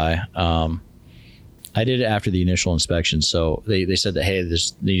first home buy. I did it after the initial inspection. So they said that, hey,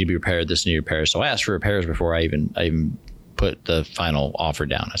 this need to be repaired. This need to be repaired. So I asked for repairs before I even put the final offer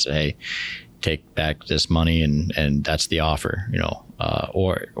down. I said, hey, take back this money and that's the offer,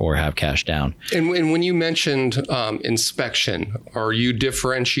 or have cash down. And when you mentioned inspection, are you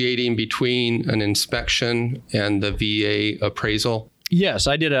differentiating between an inspection and the VA appraisal? Yes,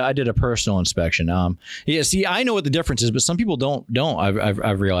 I did a personal inspection. See, I know what the difference is, but some people don't.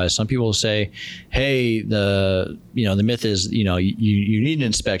 I've realized some people say, "Hey, the myth is you need an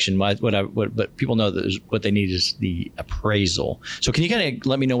inspection." But people know that what they need is the appraisal. So can you kind of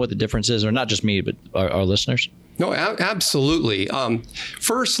let me know what the difference is, or not just me, but our listeners? No, absolutely.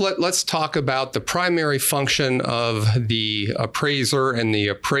 First, let's talk about the primary function of the appraiser and the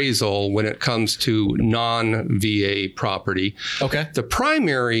appraisal when it comes to non-VA property. Okay. The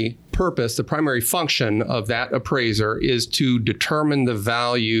primary purpose, the primary function of that appraiser is to determine the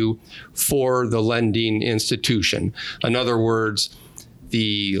value for the lending institution. In other words,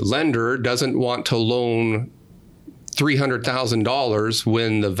 the lender doesn't want to loan $300,000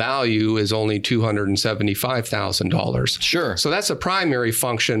 when the value is only $275,000. Sure. So that's a primary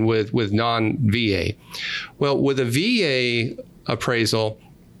function with non-VA. Well, with a VA appraisal,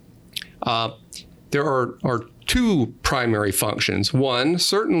 there are two primary functions. One,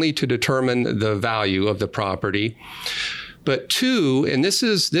 certainly to determine the value of the property. But two, and this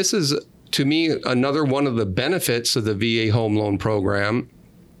is to me another one of the benefits of the VA home loan program,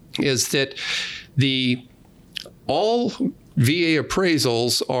 is that all VA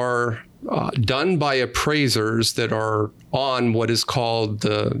appraisals are done by appraisers that are on what is called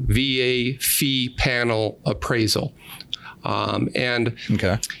the VA fee panel appraisal. And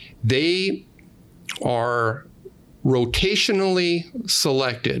Okay. they are rotationally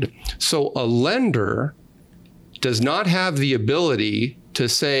selected. So a lender does not have the ability to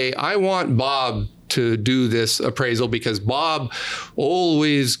say, I want Bob to do this appraisal because Bob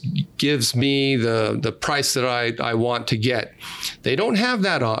always gives me the price that I want to get. They don't have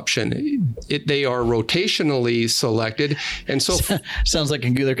that option. They are rotationally selected. And so sounds like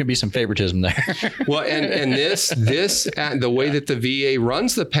there could be some favoritism there. well, and this the way that the VA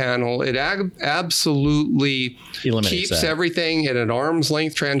runs the panel, it absolutely Eliminates keeps that. everything at an arm's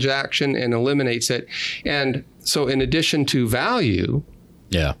length transaction and eliminates it. And so in addition to value,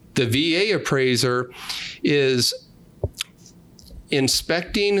 Yeah. the VA appraiser is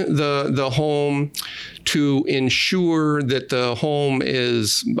inspecting the home to ensure that the home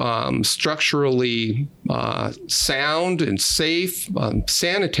is structurally sound and safe,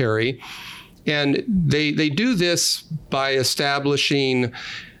 sanitary. And they do this by establishing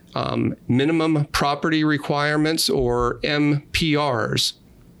minimum property requirements, or MPRs.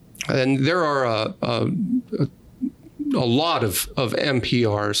 And there are a lot of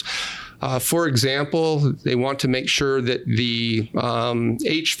MPRs. For example, they want to make sure that the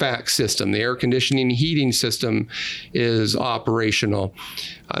HVAC system, the air conditioning heating system, is operational.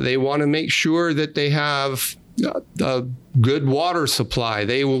 They want to make sure that they have a good water supply.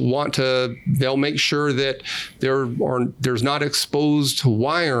 They'll make sure that there's not exposed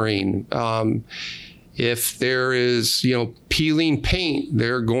wiring. If there is, peeling paint,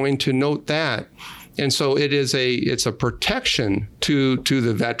 they're going to note that. And so it's a protection to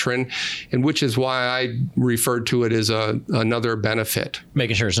the veteran, and which is why I referred to it as another benefit.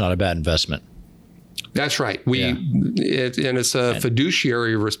 Making sure it's not a bad investment. That's right. It's a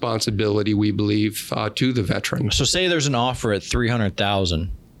fiduciary responsibility, we believe, to the veteran. So say there's an offer at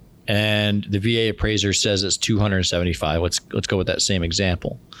 $300,000 and the VA appraiser says it's $275,000. Let's go with that same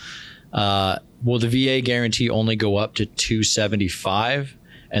example. Will the VA guarantee only go up to $275,000,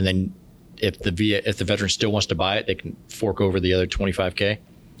 and then if the veteran still wants to buy it, they can fork over the other $25,000?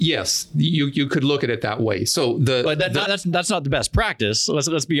 Yes, you could look at it that way. So that's not the best practice.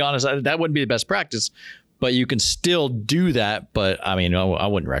 Let's be honest. That wouldn't be the best practice, but you can still do that. But I mean, I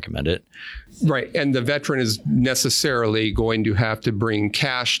wouldn't recommend it. Right. And the veteran is necessarily going to have to bring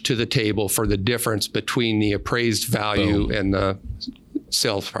cash to the table for the difference between the appraised value and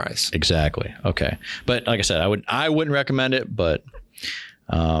sales price. Exactly. Okay. But like I said, I wouldn't recommend it, but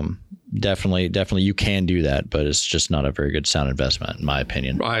definitely you can do that, but it's just not a very good sound investment in my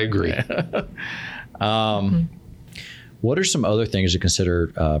opinion. I agree. What are some other things to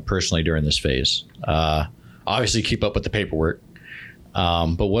consider personally during this phase? Obviously keep up with the paperwork.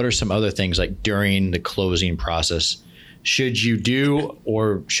 But what are some other things like during the closing process should you do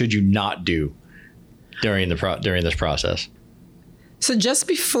or should you not do during this process? So just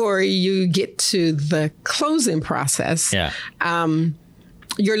before you get to the closing process, the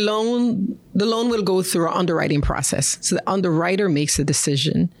loan will go through an underwriting process. So the underwriter makes a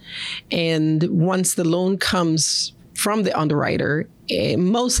decision. And once the loan comes from the underwriter, it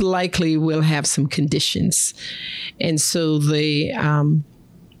most likely will have some conditions. And so the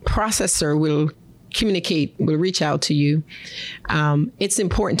processor will reach out to you. It's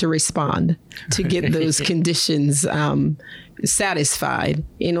important to respond to get those conditions satisfied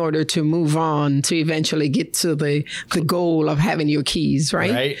in order to move on to eventually get to the goal of having your keys,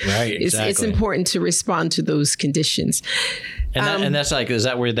 right? Right, exactly. It's important to respond to those conditions. And that's like, is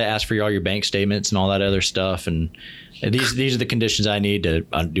that where they ask for all your bank statements and all that other stuff? And these are the conditions I need to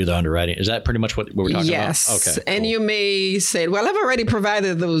do the underwriting. Is that pretty much what we're talking about? Yes. Okay. And cool. You may say, well, I've already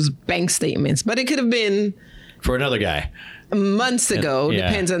provided those bank statements, but it could have been for another guy months ago.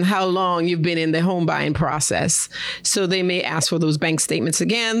 Depends on how long you've been in the home buying process. So they may ask for those bank statements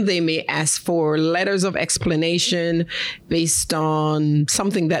again. They may ask for letters of explanation based on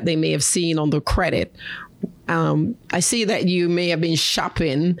something that they may have seen on the credit. I see that you may have been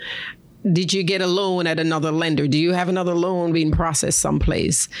shopping. Did you get a loan at another lender? Do you have another loan being processed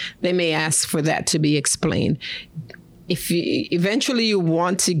someplace? They may ask for that to be explained. If you eventually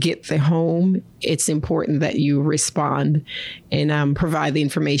want to get the home, it's important that you respond and provide the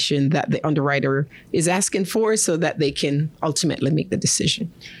information that the underwriter is asking for so that they can ultimately make the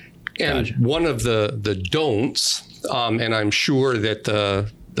decision. And one of the don'ts, and I'm sure that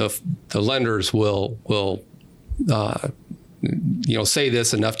the lenders will say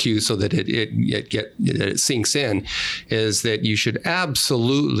this enough to you so that it sinks in, is that you should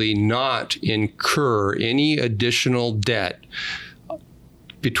absolutely not incur any additional debt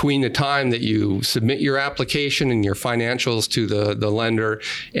between the time that you submit your application and your financials to the lender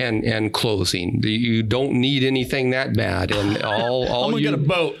and closing. You don't need anything that bad. And all I'm gonna get a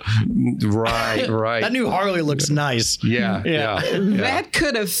boat. Right. That new Harley looks nice. Yeah. That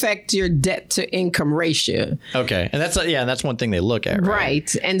could affect your debt to income ratio. Okay. And that's one thing they look at,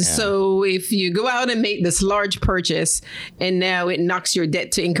 right? And so if you go out and make this large purchase and now it knocks your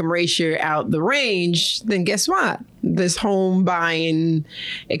debt to income ratio out the range, then guess what? This home buying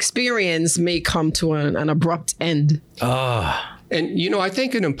experience may come to an abrupt end. And, I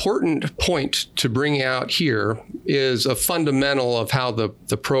think an important point to bring out here is a fundamental of how the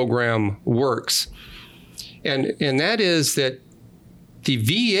program works. And that is that the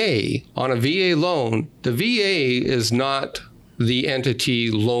VA, on a VA loan, the VA is not the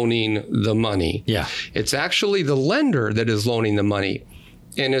entity loaning the money. Yeah. It's actually the lender that is loaning the money.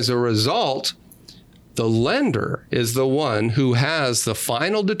 And as a result, the lender is the one who has the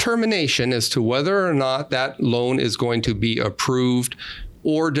final determination as to whether or not that loan is going to be approved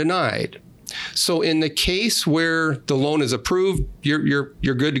or denied. So in the case where the loan is approved, you're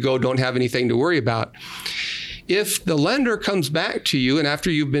good to go, don't have anything to worry about. If the lender comes back to you, and after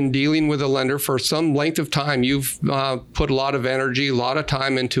you've been dealing with a lender for some length of time, you've put a lot of energy, a lot of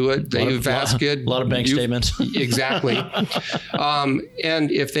time into it. You've asked it. A lot of bank statements. Exactly. And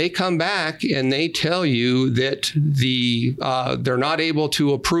if they come back and they tell you that they're not able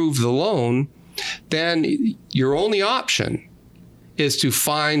to approve the loan, then your only option is to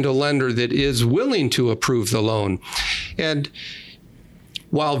find a lender that is willing to approve the loan. And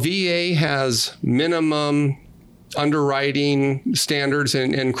while VA has minimum underwriting standards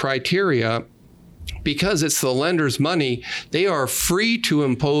and criteria, because it's the lender's money, they are free to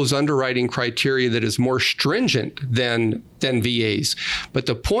impose underwriting criteria that is more stringent than VA's. But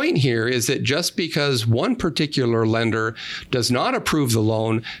the point here is that just because one particular lender does not approve the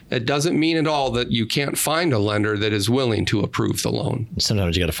loan, it doesn't mean at all that you can't find a lender that is willing to approve the loan.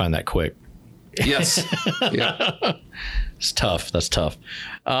 Sometimes you got to find that quick. Yes. Yeah. It's tough. That's tough.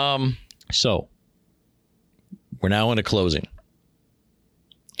 So we're now into closing.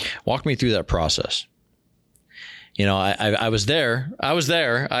 Walk me through that process. I was there.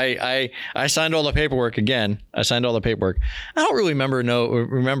 I signed all the paperwork again. I don't really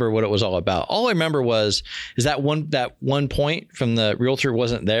remember what it was all about. All I remember is that one point from the realtor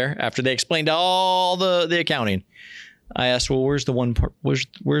wasn't there after they explained all the accounting. I asked, well, where's the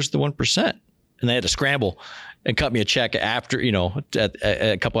 1%? and they had to scramble and cut me a check after,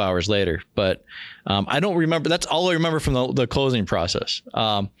 a couple hours later. But I don't remember. That's all I remember from the closing process.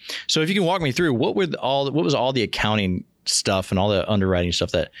 So if you can walk me through, what was all the accounting stuff and all the underwriting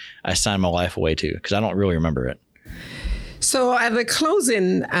stuff that I signed my life away to? Because I don't really remember it. So at the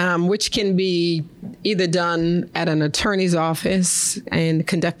closing, which can be either done at an attorney's office and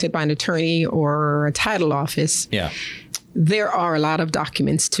conducted by an attorney or a title office, there are a lot of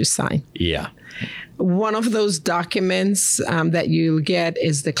documents to sign. Yeah. One of those documents that you'll get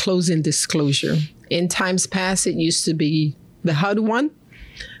is the closing disclosure. In times past, it used to be the HUD one,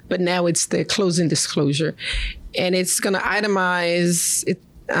 but now it's the closing disclosure. And it's going to itemize it.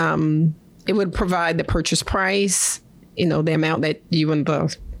 It would provide the purchase price, the amount that you and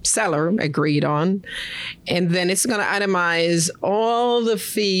the seller agreed on. And then it's going to itemize all the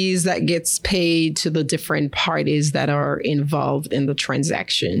fees that gets paid to the different parties that are involved in the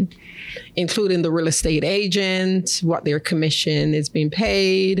transaction, including the real estate agent, what their commission is being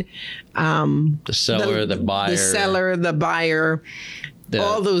paid. The seller, the buyer.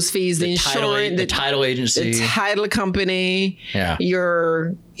 All those fees, the insurance, the title agency, the title company,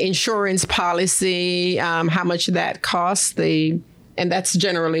 your insurance policy, how much that costs, and that's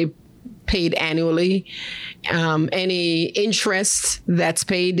generally paid annually. Any interest that's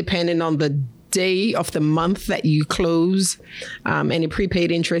paid depending on the day of the month that you close, any prepaid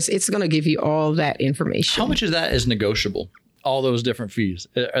interest, it's going to give you all that information. How much of that is negotiable? All those different fees.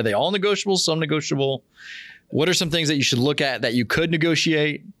 Are they all negotiable? Some negotiable? What are some things that you should look at that you could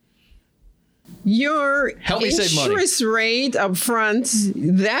negotiate? Your interest rate up front,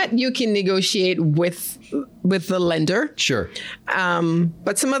 that you can negotiate with the lender. Sure.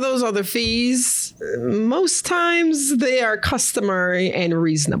 But some of those other fees, most times they are customary and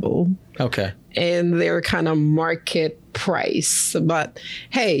reasonable. Okay. And they're kind of market price. But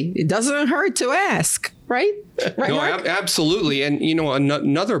hey, it doesn't hurt to ask, right? Right, no, Mark? Absolutely. And,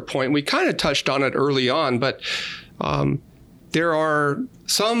 another point, we kind of touched on it early on, but there are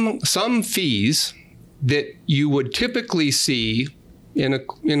some fees that you would typically see in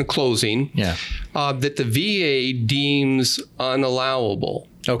a closing that the VA deems unallowable.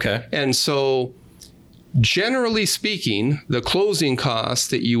 Okay. And so generally speaking, the closing costs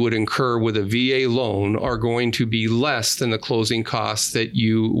that you would incur with a VA loan are going to be less than the closing costs that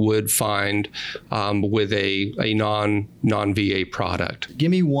you would find with a non-VA product.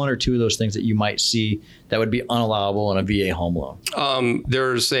 Give me one or two of those things that you might see that would be unallowable in a VA home loan.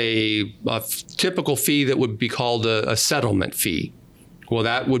 There's a typical fee that would be called a settlement fee. Well,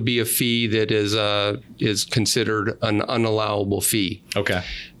 that would be a fee that is considered an unallowable fee. Okay.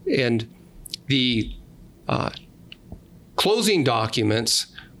 And the closing documents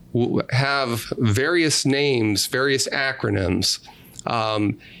have various names, various acronyms.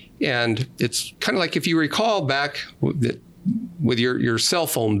 And it's kind of like, if you recall back with your cell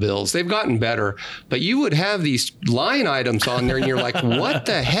phone bills, they've gotten better, but you would have these line items on there and you're like, what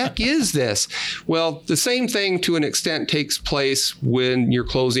the heck is this? Well, the same thing to an extent takes place when you're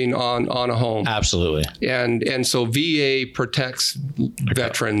closing on a home. Absolutely. And so VA protects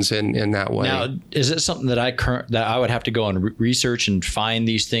veterans in that way. Now, is it something that I would have to go and research and find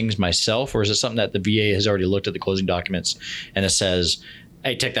these things myself, or is it something that the VA has already looked at the closing documents and it says,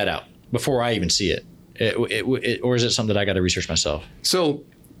 hey, take that out before I even see it? Or is it something that I got to research myself? So,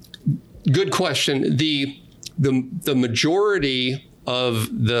 good question. The majority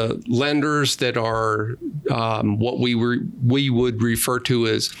of the lenders that are what we would refer to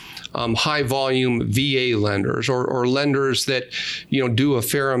as high volume VA lenders, or lenders that do a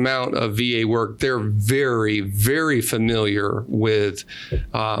fair amount of VA work, they're very, very familiar with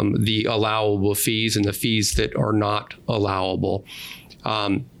the allowable fees and the fees that are not allowable,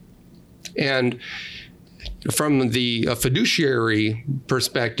 and from the fiduciary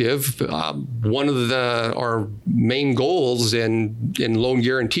perspective, one of our main goals in loan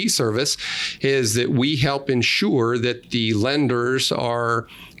guarantee service is that we help ensure that the lenders are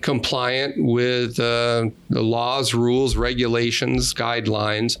compliant with the laws, rules, regulations,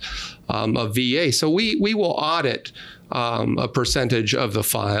 guidelines of VA. So we will audit a percentage of the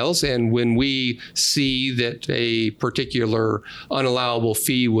files. And when we see that a particular unallowable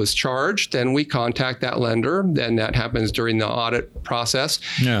fee was charged, then we contact that lender, and that happens during the audit process,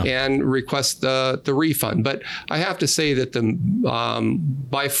 and request the refund. But I have to say that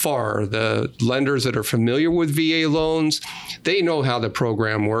by far, the lenders that are familiar with VA loans, they know how the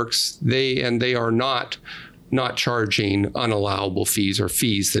program works. They are not charging unallowable fees or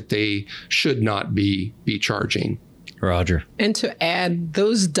fees that they should not be charging. Roger. And to add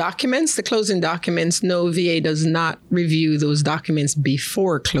those documents, the closing documents, no, VA does not review those documents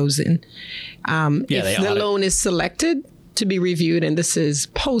before closing. If the loan is selected to be reviewed, and this is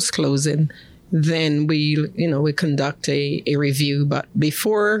post-closing, then we conduct a review. But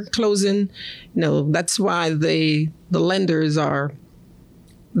before closing, that's why the lenders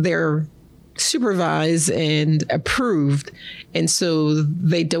they're supervised and approved, and so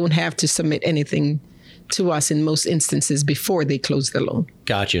they don't have to submit anything to us in most instances before they close the loan.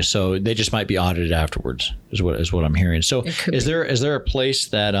 Gotcha. So they just might be audited afterwards, is what I'm hearing. So is there a place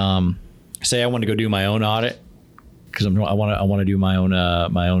that say I want to go do my own audit, because I want to do my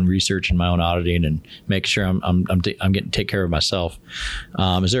own research and my own auditing and make sure I'm getting take care of myself.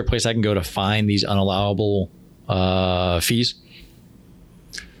 Is there a place I can go to find these unallowable fees?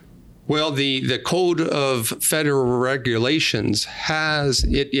 Well, the Code of Federal Regulations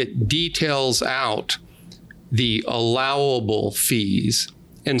it details out the allowable fees.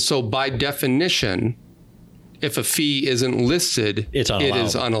 And so by definition, if a fee isn't listed, it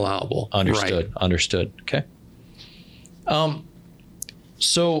is unallowable. Understood. Right. Understood. Okay.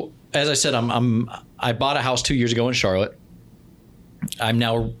 So as I said, I bought a house 2 years ago in Charlotte. I'm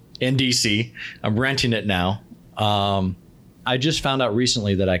now in DC. I'm renting it now. I just found out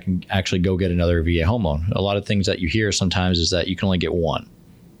recently that I can actually go get another VA home loan. A lot of things that you hear sometimes is that you can only get one.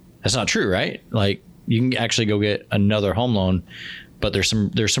 That's not true, right? Like, you can actually go get another home loan, but there's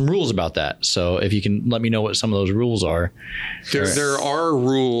some rules about that. So if you can let me know what some of those rules are. There are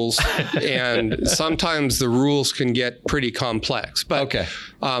rules, and sometimes the rules can get pretty complex. But okay.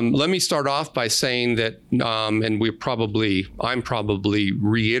 Let me start off by saying that, and I'm probably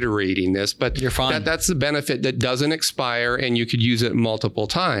reiterating this, but you're fine. That's the benefit that doesn't expire, and you could use it multiple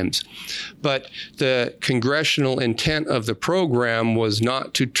times. But the congressional intent of the program was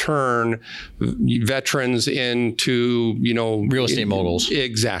not to turn veterans into, real estate moguls.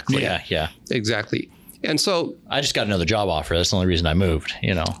 Exactly. Yeah. Exactly. And so I just got another job offer. That's the only reason I moved,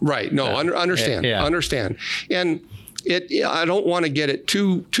 Right. No, understand. Yeah. Understand. And I don't want to get it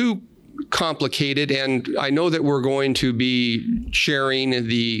too complicated. And I know that we're going to be sharing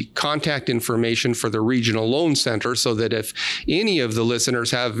the contact information for the Regional Loan Center, so that if any of the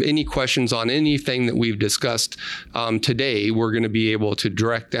listeners have any questions on anything that we've discussed today, we're going to be able to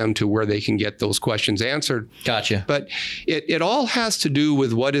direct them to where they can get those questions answered. Gotcha. But it all has to do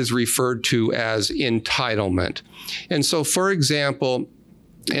with what is referred to as entitlement. And so, for example,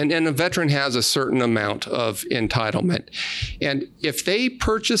 and a veteran has a certain amount of entitlement. And if they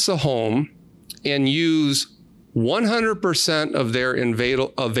purchase a home and use 100% of their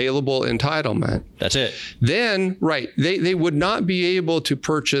available entitlement, that's it. Then, right, they would not be able to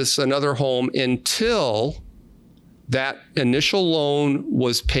purchase another home until that initial loan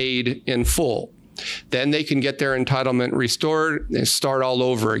was paid in full. Then they can get their entitlement restored and start all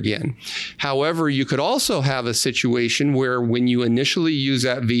over again. However, you could also have a situation where when you initially use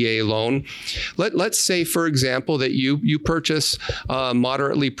that VA loan, let's say, for example, that you purchase a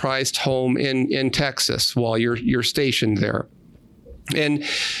moderately priced home in Texas while you're stationed there. And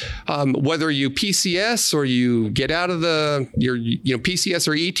whether you PCS or you get out of your PCS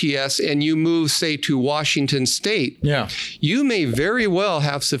or ETS and you move, say, to Washington State, you may very well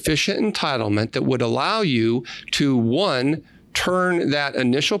have sufficient entitlement that would allow you to, one, turn that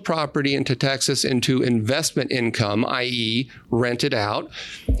initial property into Texas into investment income, i.e. rent it out,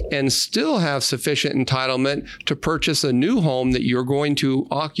 and still have sufficient entitlement to purchase a new home that you're going to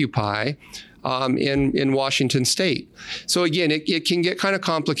occupy in Washington State. So again, it can get kind of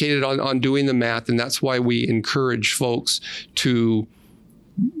complicated on doing the math, and that's why we encourage folks to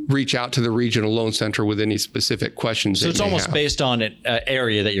reach out to the Regional Loan Center with any specific questions. So it's almost based on an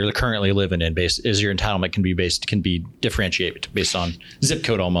area that you're currently living in. Is your entitlement can be differentiated based on zip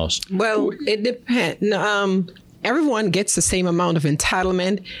code almost? Well, it depends. Everyone gets the same amount of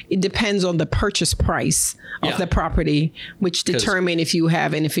entitlement. It depends on the purchase price of the property, which determine if you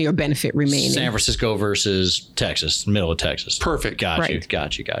have any of your benefit remaining. San Francisco versus Texas, middle of Texas. Perfect. Got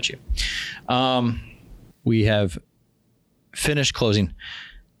you. We have finished closing.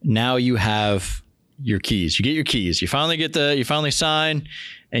 Now you have your keys. You get your keys. You finally sign,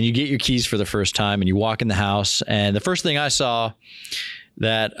 and you get your keys for the first time, and you walk in the house. And the first thing I saw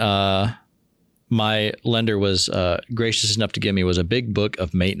that my lender was gracious enough to give me was a big book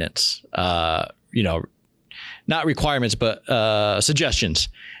of maintenance. Not requirements, but suggestions.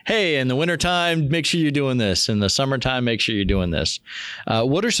 Hey, in the wintertime, make sure you're doing this. In the summertime, make sure you're doing this.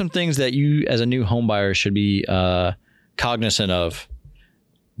 What are some things that you, as a new home buyer, should be cognizant of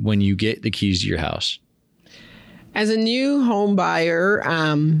when you get the keys to your house? As a new home buyer,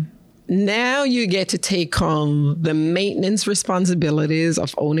 Now you get to take on the maintenance responsibilities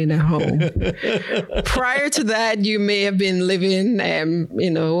of owning a home. Prior to that, you may have been living,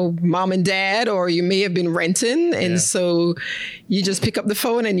 mom and dad, or you may have been renting. And so you just pick up the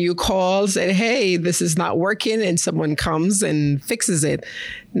phone and you call, say, hey, this is not working. And someone comes and fixes it.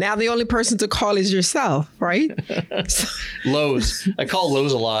 Now the only person to call is yourself, right? Lowe's. I call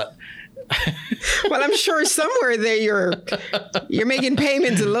Lowe's a lot. Well, I'm sure somewhere there you're making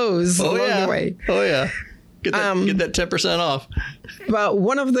payment to Lowe's along the way. Oh yeah, get that 10% off. But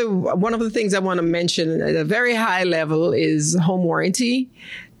one of the things I want to mention at a very high level is home warranty.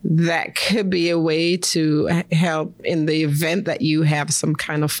 That could be a way to help in the event that you have some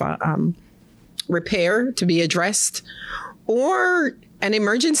kind of repair to be addressed, or an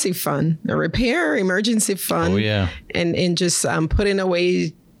emergency fund, a repair emergency fund. Oh yeah, and just putting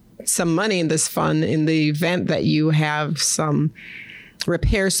away some money in this fund in the event that you have some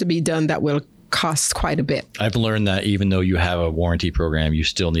repairs to be done that will cost quite a bit. I've learned that even though you have a warranty program, you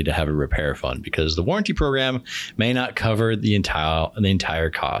still need to have a repair fund, because the warranty program may not cover the entire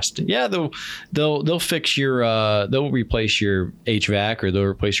cost. Yeah, they'll fix your they'll replace your HVAC, or they'll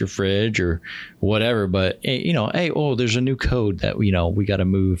replace your fridge or whatever. But there's a new code that we got to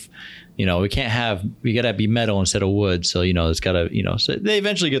move. We got to be metal instead of wood. So, it's got to, so they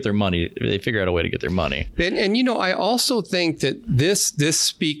eventually get their money. They figure out a way to get their money. And I also think that this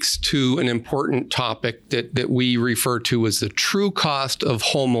speaks to an important topic that we refer to as the true cost of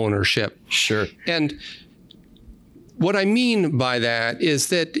home ownership. Sure. And what I mean by that is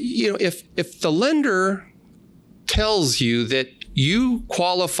that, if the lender tells you that you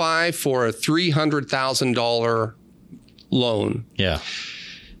qualify for a $300,000 loan. Yeah.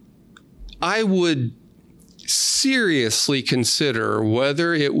 I would seriously consider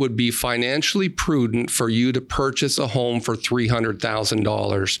whether it would be financially prudent for you to purchase a home for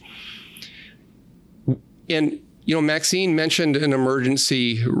 $300,000. And, Maxine mentioned an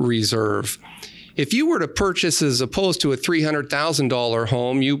emergency reserve. If you were to purchase, as opposed to a $300,000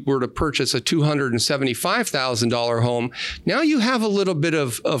 home, you were to purchase a $275,000 home, now you have a little bit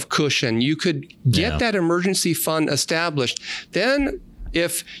of cushion. You could get that emergency fund established. Then,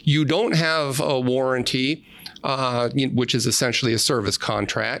 if you don't have a warranty, which is essentially a service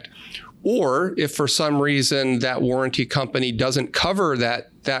contract, or if for some reason that warranty company doesn't cover that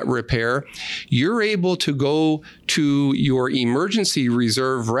repair, you're able to go to your emergency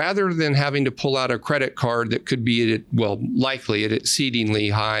reserve rather than having to pull out a credit card that could be likely at exceedingly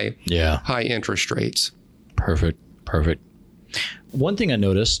high interest rates. Perfect. One thing I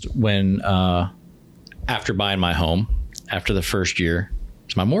noticed when after buying my home, after the first year,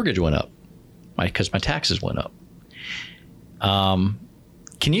 my mortgage went up because my taxes went up.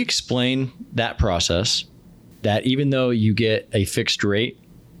 Can you explain that process, that even though you get a fixed rate,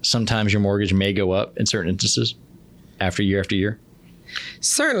 sometimes your mortgage may go up in certain instances after year?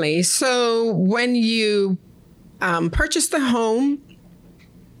 Certainly. So when you purchase the home,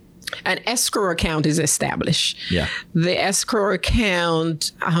 an escrow account is established. Yeah. The escrow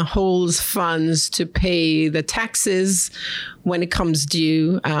account holds funds to pay the taxes when it comes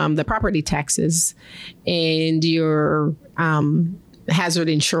due, the property taxes, and your hazard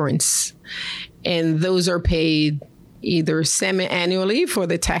insurance. And those are paid either semi-annually for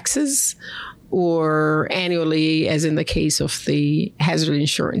the taxes or annually, as in the case of the hazard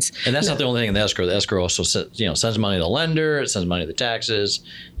insurance. And that's not the only thing in the escrow. The escrow also sends money to the lender. It sends money to the taxes.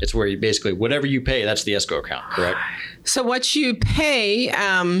 It's where you basically, whatever you pay, that's the escrow account, correct? So what you pay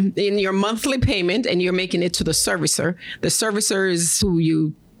in your monthly payment, and you're making it to the servicer. The servicer is who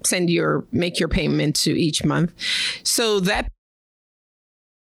you make your payment to each month. So that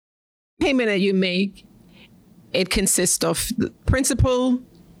payment that you make, it consists of principal,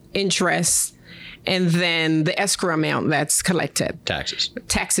 interest, and then the escrow amount that's collected.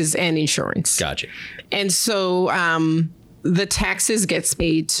 Taxes and insurance. Gotcha. And so the taxes gets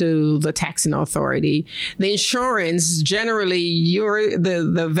paid to the taxing authority. The insurance, generally,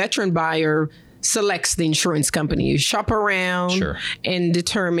 the veteran buyer selects the insurance company. You shop around and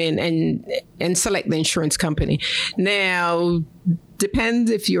determine and select the insurance company. Now, depends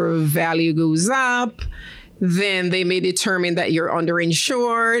if your value goes up, then they may determine that you're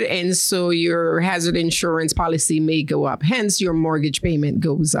underinsured, and so your hazard insurance policy may go up. Hence, your mortgage payment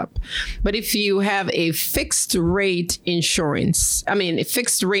goes up. But if you have a fixed rate a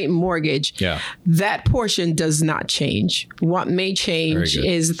fixed rate mortgage, that portion does not change. What may change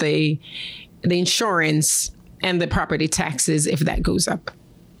is the insurance and the property taxes if that goes up.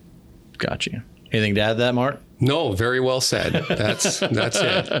 Gotcha. Anything to add to that, Mark? No, very well said. That's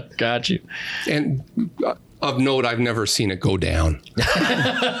it. Got you. And of note, I've never seen it go down.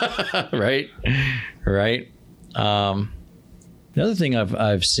 Right. The other thing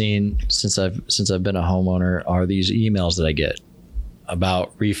I've seen since I've been a homeowner are these emails that I get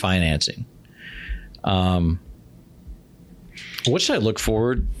about refinancing. What should I look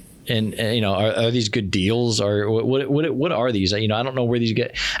forward? And are these good deals, or what are these? I don't know where these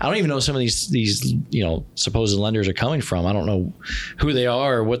get. I don't even know some of these supposed lenders are coming from. I don't know who they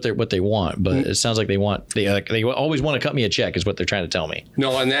are or what they want. But it sounds like they always want to cut me a check, is what they're trying to tell me.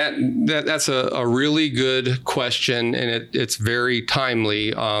 No, and that's a really good question, and it's very timely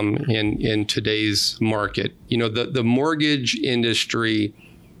in today's market. The mortgage industry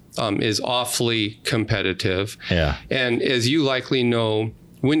is awfully competitive. Yeah, and as you likely know,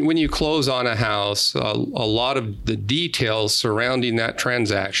 when you close on a house, a lot of the details surrounding that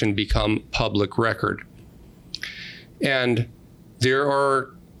transaction become public record. And there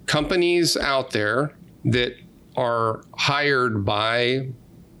are companies out there that are hired by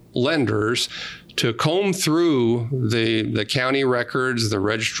lenders to comb through the county records, the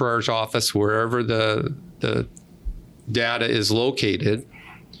registrar's office, wherever the data is located.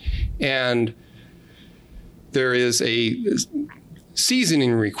 And there is a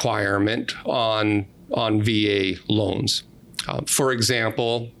seasoning requirement on VA loans. For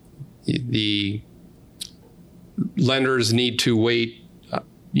example, the lenders need to wait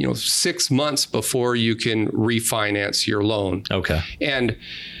 6 months before you can refinance your loan. Okay. And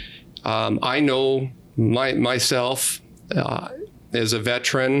I know myself as a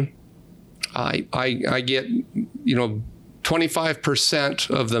veteran, I get 25%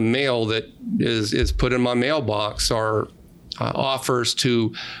 of the mail that is put in my mailbox are offers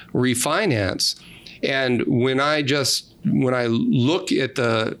to refinance. And when I look at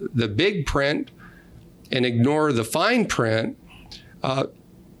the big print and ignore the fine print,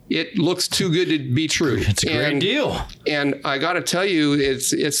 it looks too good to be true. It's a great deal. And I got to tell you,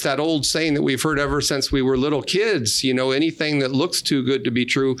 it's that old saying that we've heard ever since we were little kids. Anything that looks too good to be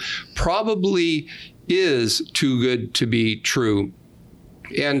true probably is too good to be true.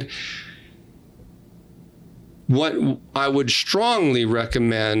 And what I would strongly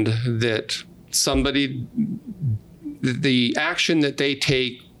recommend that the action that they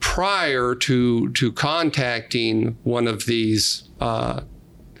take prior to contacting one of these,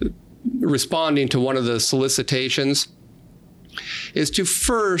 responding to one of the solicitations, is to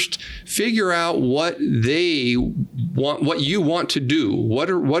first figure out what they want, what you want to do. What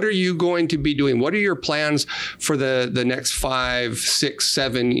are you going to be doing? What are your plans for the next 5, 6,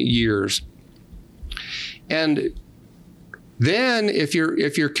 7 years? And then if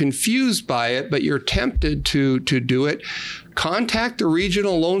you're confused by it, but you're tempted to do it, contact the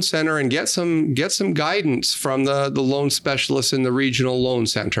regional loan center and get some guidance from the loan specialists in the regional loan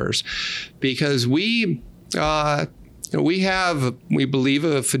centers, because we believe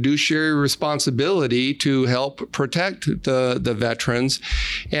a fiduciary responsibility to help protect the veterans.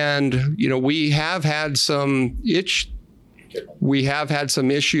 And we have had some issues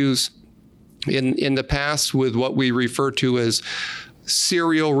in the past with what we refer to as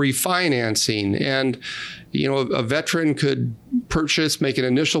serial refinancing. And a veteran could make an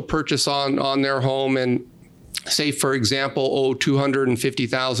initial purchase on their home and, say, for example, owe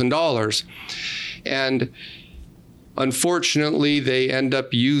 $250,000. And unfortunately, they end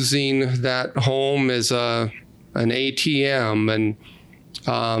up using that home as an ATM, and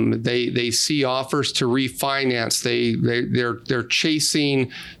they see offers to refinance. They're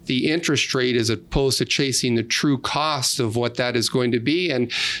chasing the interest rate as opposed to chasing the true cost of what that is going to be.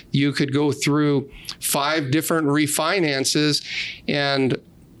 And you could go through 5 different refinances, and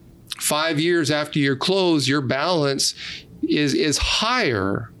 5 years after your close, your balance is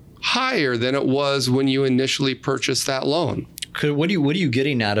higher than it was when you initially purchased that loan. What are you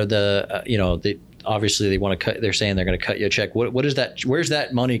getting out of the obviously they want to cut, they're saying they're going to cut you a check. What is that? Where's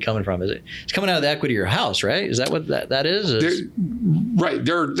that money coming from? It's coming out of the equity of your house, right? Is that what that is? Right.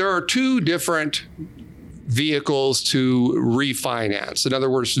 There are 2 different vehicles to refinance. In other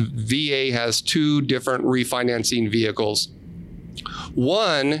words, VA has 2 different refinancing vehicles.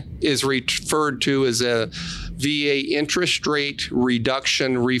 One is referred to as a VA interest rate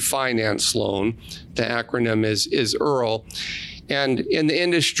reduction refinance loan. The acronym is ERL. And in the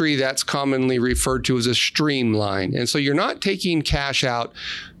industry, that's commonly referred to as a streamline. And so you're not taking cash out.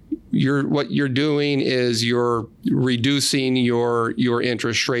 What you're doing is you're reducing your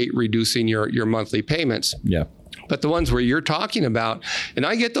interest rate, reducing your monthly payments. Yeah. But the ones where you're talking about, and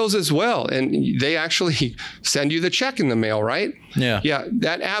I get those as well, and they actually send you the check in the mail, right? Yeah. Yeah,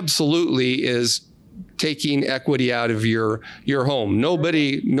 that absolutely is taking equity out of your home.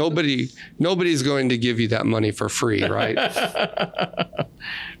 Nobody's going to give you that money for free, right?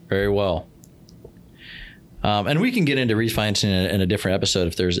 Very well. And we can get into refinancing in a different episode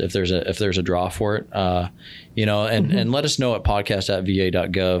if there's a draw for it, and let us know at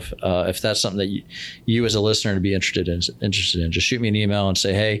podcast@va.gov if that's something that you as a listener would be interested in. Just shoot me an email and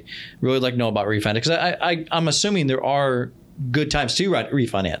say, hey, really like to know about refinance, because I'm assuming there are good times to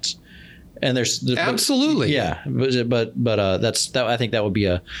refinance. And there's absolutely, but I think that would be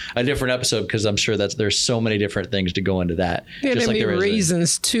a different episode, because I'm sure there's so many different things to go into that. Yeah, there may be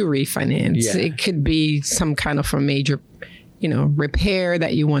reasons to refinance. Yeah. It could be some kind of a major, repair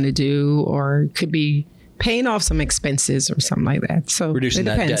that you want to do, or it could be paying off some expenses or something like that. So reducing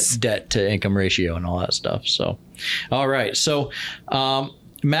that debt to income ratio and all that stuff. So, all right. So,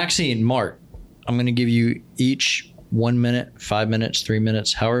 Maxine, Mark, I'm going to give you each 1 minute, 5 minutes, 3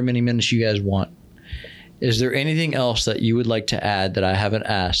 minutes, however many minutes you guys want. Is there anything else that you would like to add that I haven't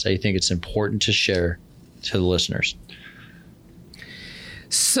asked that you think it's important to share to the listeners?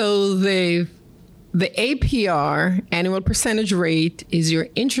 So the APR, annual percentage rate, is your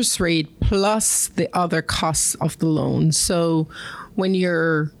interest rate plus the other costs of the loan. So when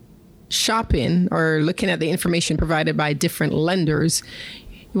you're shopping or looking at the information provided by different lenders,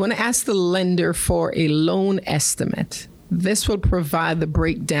 you want to ask the lender for a loan estimate. This will provide the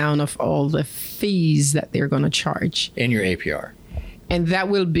breakdown of all the fees that they're going to charge. In your APR. And that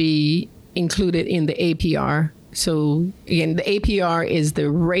will be included in the APR. So again, the APR is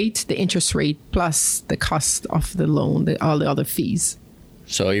the rate, the interest rate, plus the cost of the loan, all the other fees.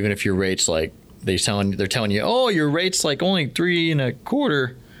 So even if your rate's like, they're telling you, oh, your rate's like only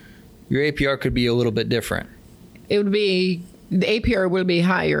 3.25%, your APR could be a little bit different. The APR will be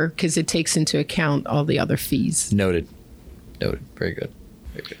higher because it takes into account all the other fees. Noted. Very good.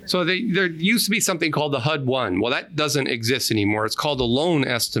 So there used to be something called the HUD-1. Well, that doesn't exist anymore. It's called a loan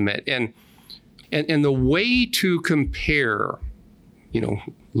estimate. And the way to compare,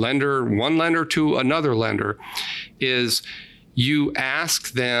 one lender to another lender is you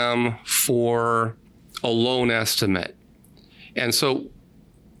ask them for a loan estimate. And so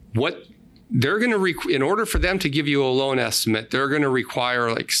what they're going to, in order for them to give you a loan estimate, they're going to require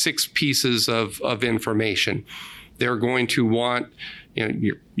like 6 pieces of information. They're going to want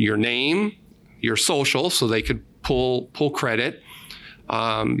your name, your social, so they could pull credit,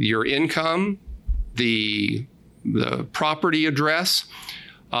 your income, the property address,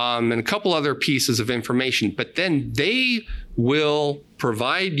 and a couple other pieces of information. But then they will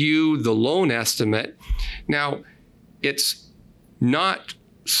provide you the loan estimate. Now, it's not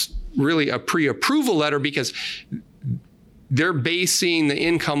really a pre-approval letter because they're basing the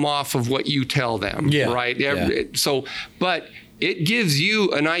income off of what you tell them, right? Yeah. So, but it gives you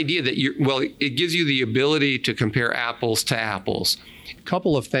an idea that it gives you the ability to compare apples to apples. A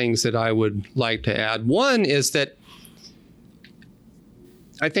couple of things that I would like to add. One is that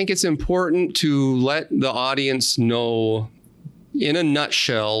I think it's important to let the audience know in a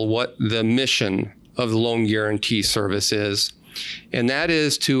nutshell what the mission of the Loan Guarantee Service is. And that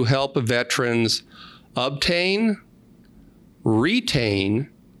is to help veterans obtain, retain,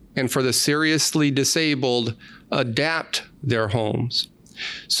 and for the seriously disabled, adapt their homes.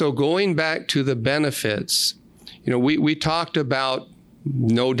 So going back to the benefits, we talked about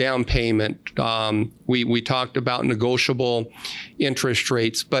no down payment. We talked about negotiable interest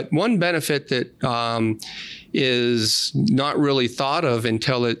rates. But one benefit that is not really thought of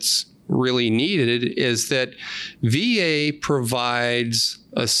until it's really needed is that VA provides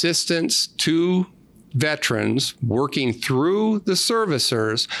assistance to veterans working through the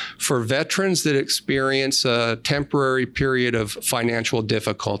servicers for veterans that experience a temporary period of financial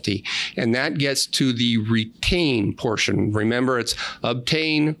difficulty. And that gets to the retain portion. Remember, it's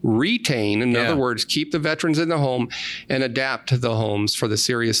obtain, retain. In other words, keep the veterans in the home and adapt the homes for the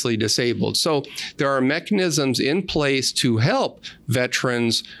seriously disabled. So there are mechanisms in place to help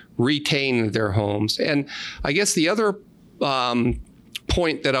veterans retain their homes. And I guess the other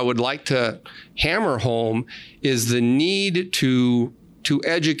point that I would like to hammer home is the need to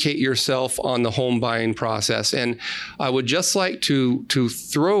educate yourself on the home buying process. And I would just like to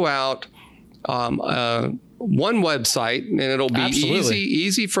throw out one website, and it'll be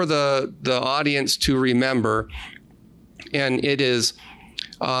easy for the audience to remember. And it is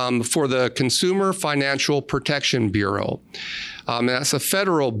for the Consumer Financial Protection Bureau. That's a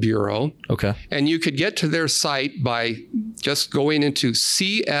federal bureau. Okay. And you could get to their site by just going into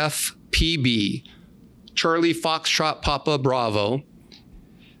CFPB, Charlie Foxtrot Papa Bravo,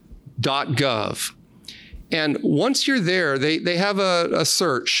 .gov. And once you're there, they have a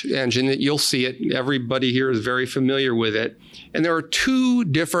search engine that you'll see it. Everybody here is very familiar with it. And there are two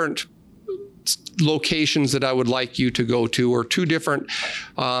different locations that I would like you to go to, or two different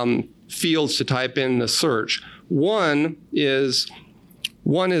fields to type in the search. One is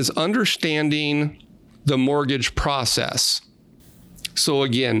understanding the mortgage process. So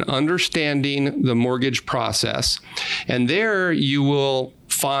again, understanding the mortgage process. And there you will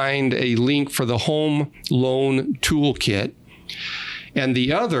find a link for the home loan toolkit. And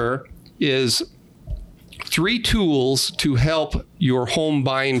the other is 3 tools to help your home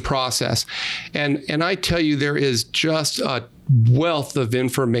buying process. And I tell you, there is just a wealth of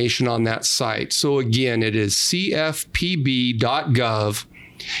information on that site. So again, it is cfpb.gov.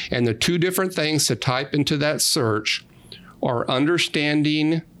 And the two different things to type into that search are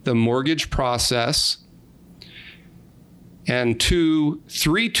understanding the mortgage process and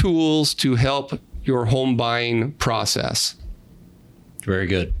 3 tools to help your home buying process. Very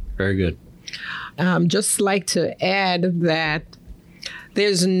good. Very good. Just like to add that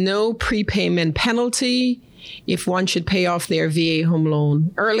there's no prepayment penalty if one should pay off their VA home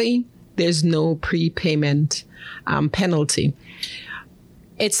loan early. There's no prepayment penalty.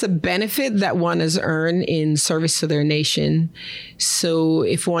 It's a benefit that one has earned in service to their nation. So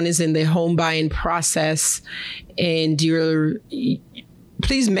if one is in the home buying process and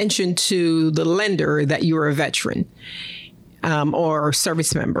please mention to the lender that you're a veteran or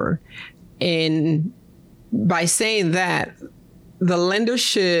service member. And by saying that, the lender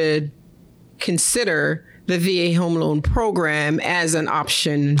should consider the VA home loan program as an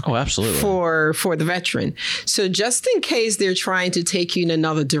option. Oh, absolutely. For the veteran. So just in case they're trying to take you in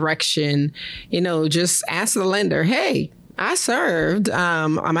another direction, just ask the lender, hey, I served.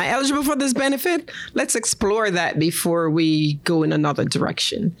 Am I eligible for this benefit? Let's explore that before we go in another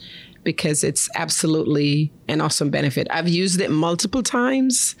direction, because it's absolutely an awesome benefit. I've used it multiple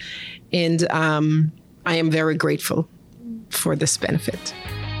times, and I am very grateful for this benefit.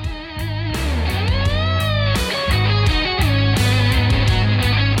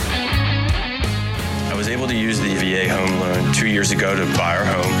 I was able to use the VA home loan 2 years ago to buy our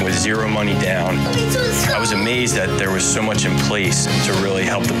home with 0 money down. I was amazed that there was so much in place to really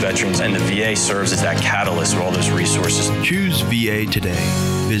help the veterans, and the VA serves as that catalyst for all those resources. Choose VA today.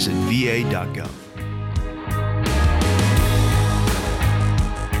 Visit va.gov.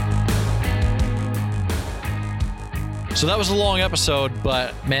 So that was a long episode,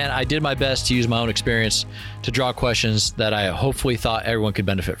 but man, I did my best to use my own experience to draw questions that I hopefully thought everyone could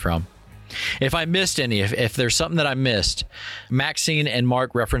benefit from. If I missed any, if there's something that I missed, Maxine and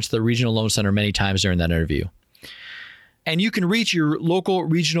Mark referenced the Regional Loan Center many times during that interview. And you can reach your local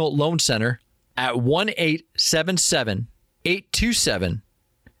regional loan center at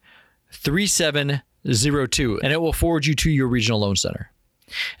 1-877-827-3702, and it will forward you to your regional loan center.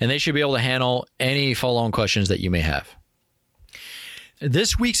 And they should be able to handle any follow-on questions that you may have.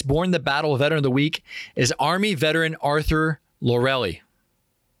 This week's Born the Battle Veteran of the Week is Army veteran Arthur Lorelli.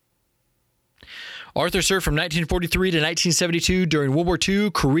 Arthur served from 1943 to 1972 during World War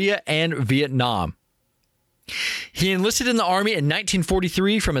II, Korea, and Vietnam. He enlisted in the Army in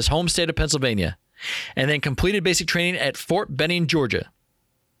 1943 from his home state of Pennsylvania, and then completed basic training at Fort Benning, Georgia.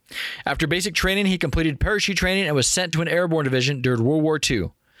 After basic training, he completed parachute training and was sent to an airborne division during World War II,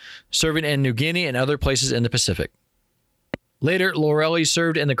 serving in New Guinea and other places in the Pacific. Later, Lorelli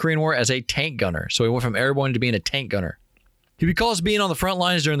served in the Korean War as a tank gunner, so he went from airborne to being a tank gunner. He recalls being on the front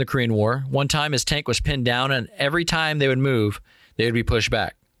lines during the Korean War. One time his tank was pinned down, and every time they would move, they would be pushed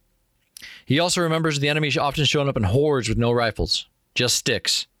back. He also remembers the enemy often showing up in hordes with no rifles, just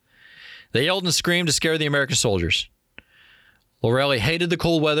sticks. They yelled and screamed to scare the American soldiers. Lorelli hated the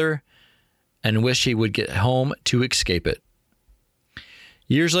cold weather and wished he would get home to escape it.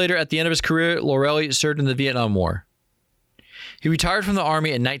 Years later, at the end of his career, Lorelli served in the Vietnam War. He retired from the Army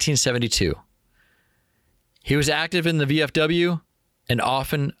in 1972. He was active in the VFW and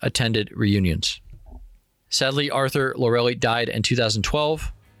often attended reunions. Sadly, Arthur Lorelli died in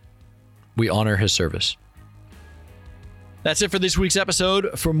 2012. We honor his service. That's it for this week's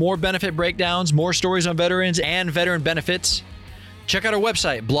episode. For more benefit breakdowns, more stories on veterans and veteran benefits, check out our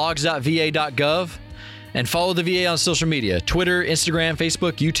website, blogs.va.gov, and follow the VA on social media, Twitter, Instagram,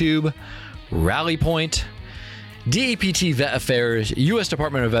 Facebook, YouTube, Rally Point, DAPT Vet Affairs, U.S.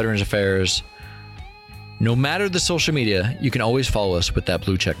 Department of Veterans Affairs. No matter the social media, you can always follow us with that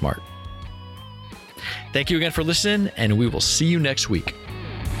blue check mark. Thank you again for listening, and we will see you next week.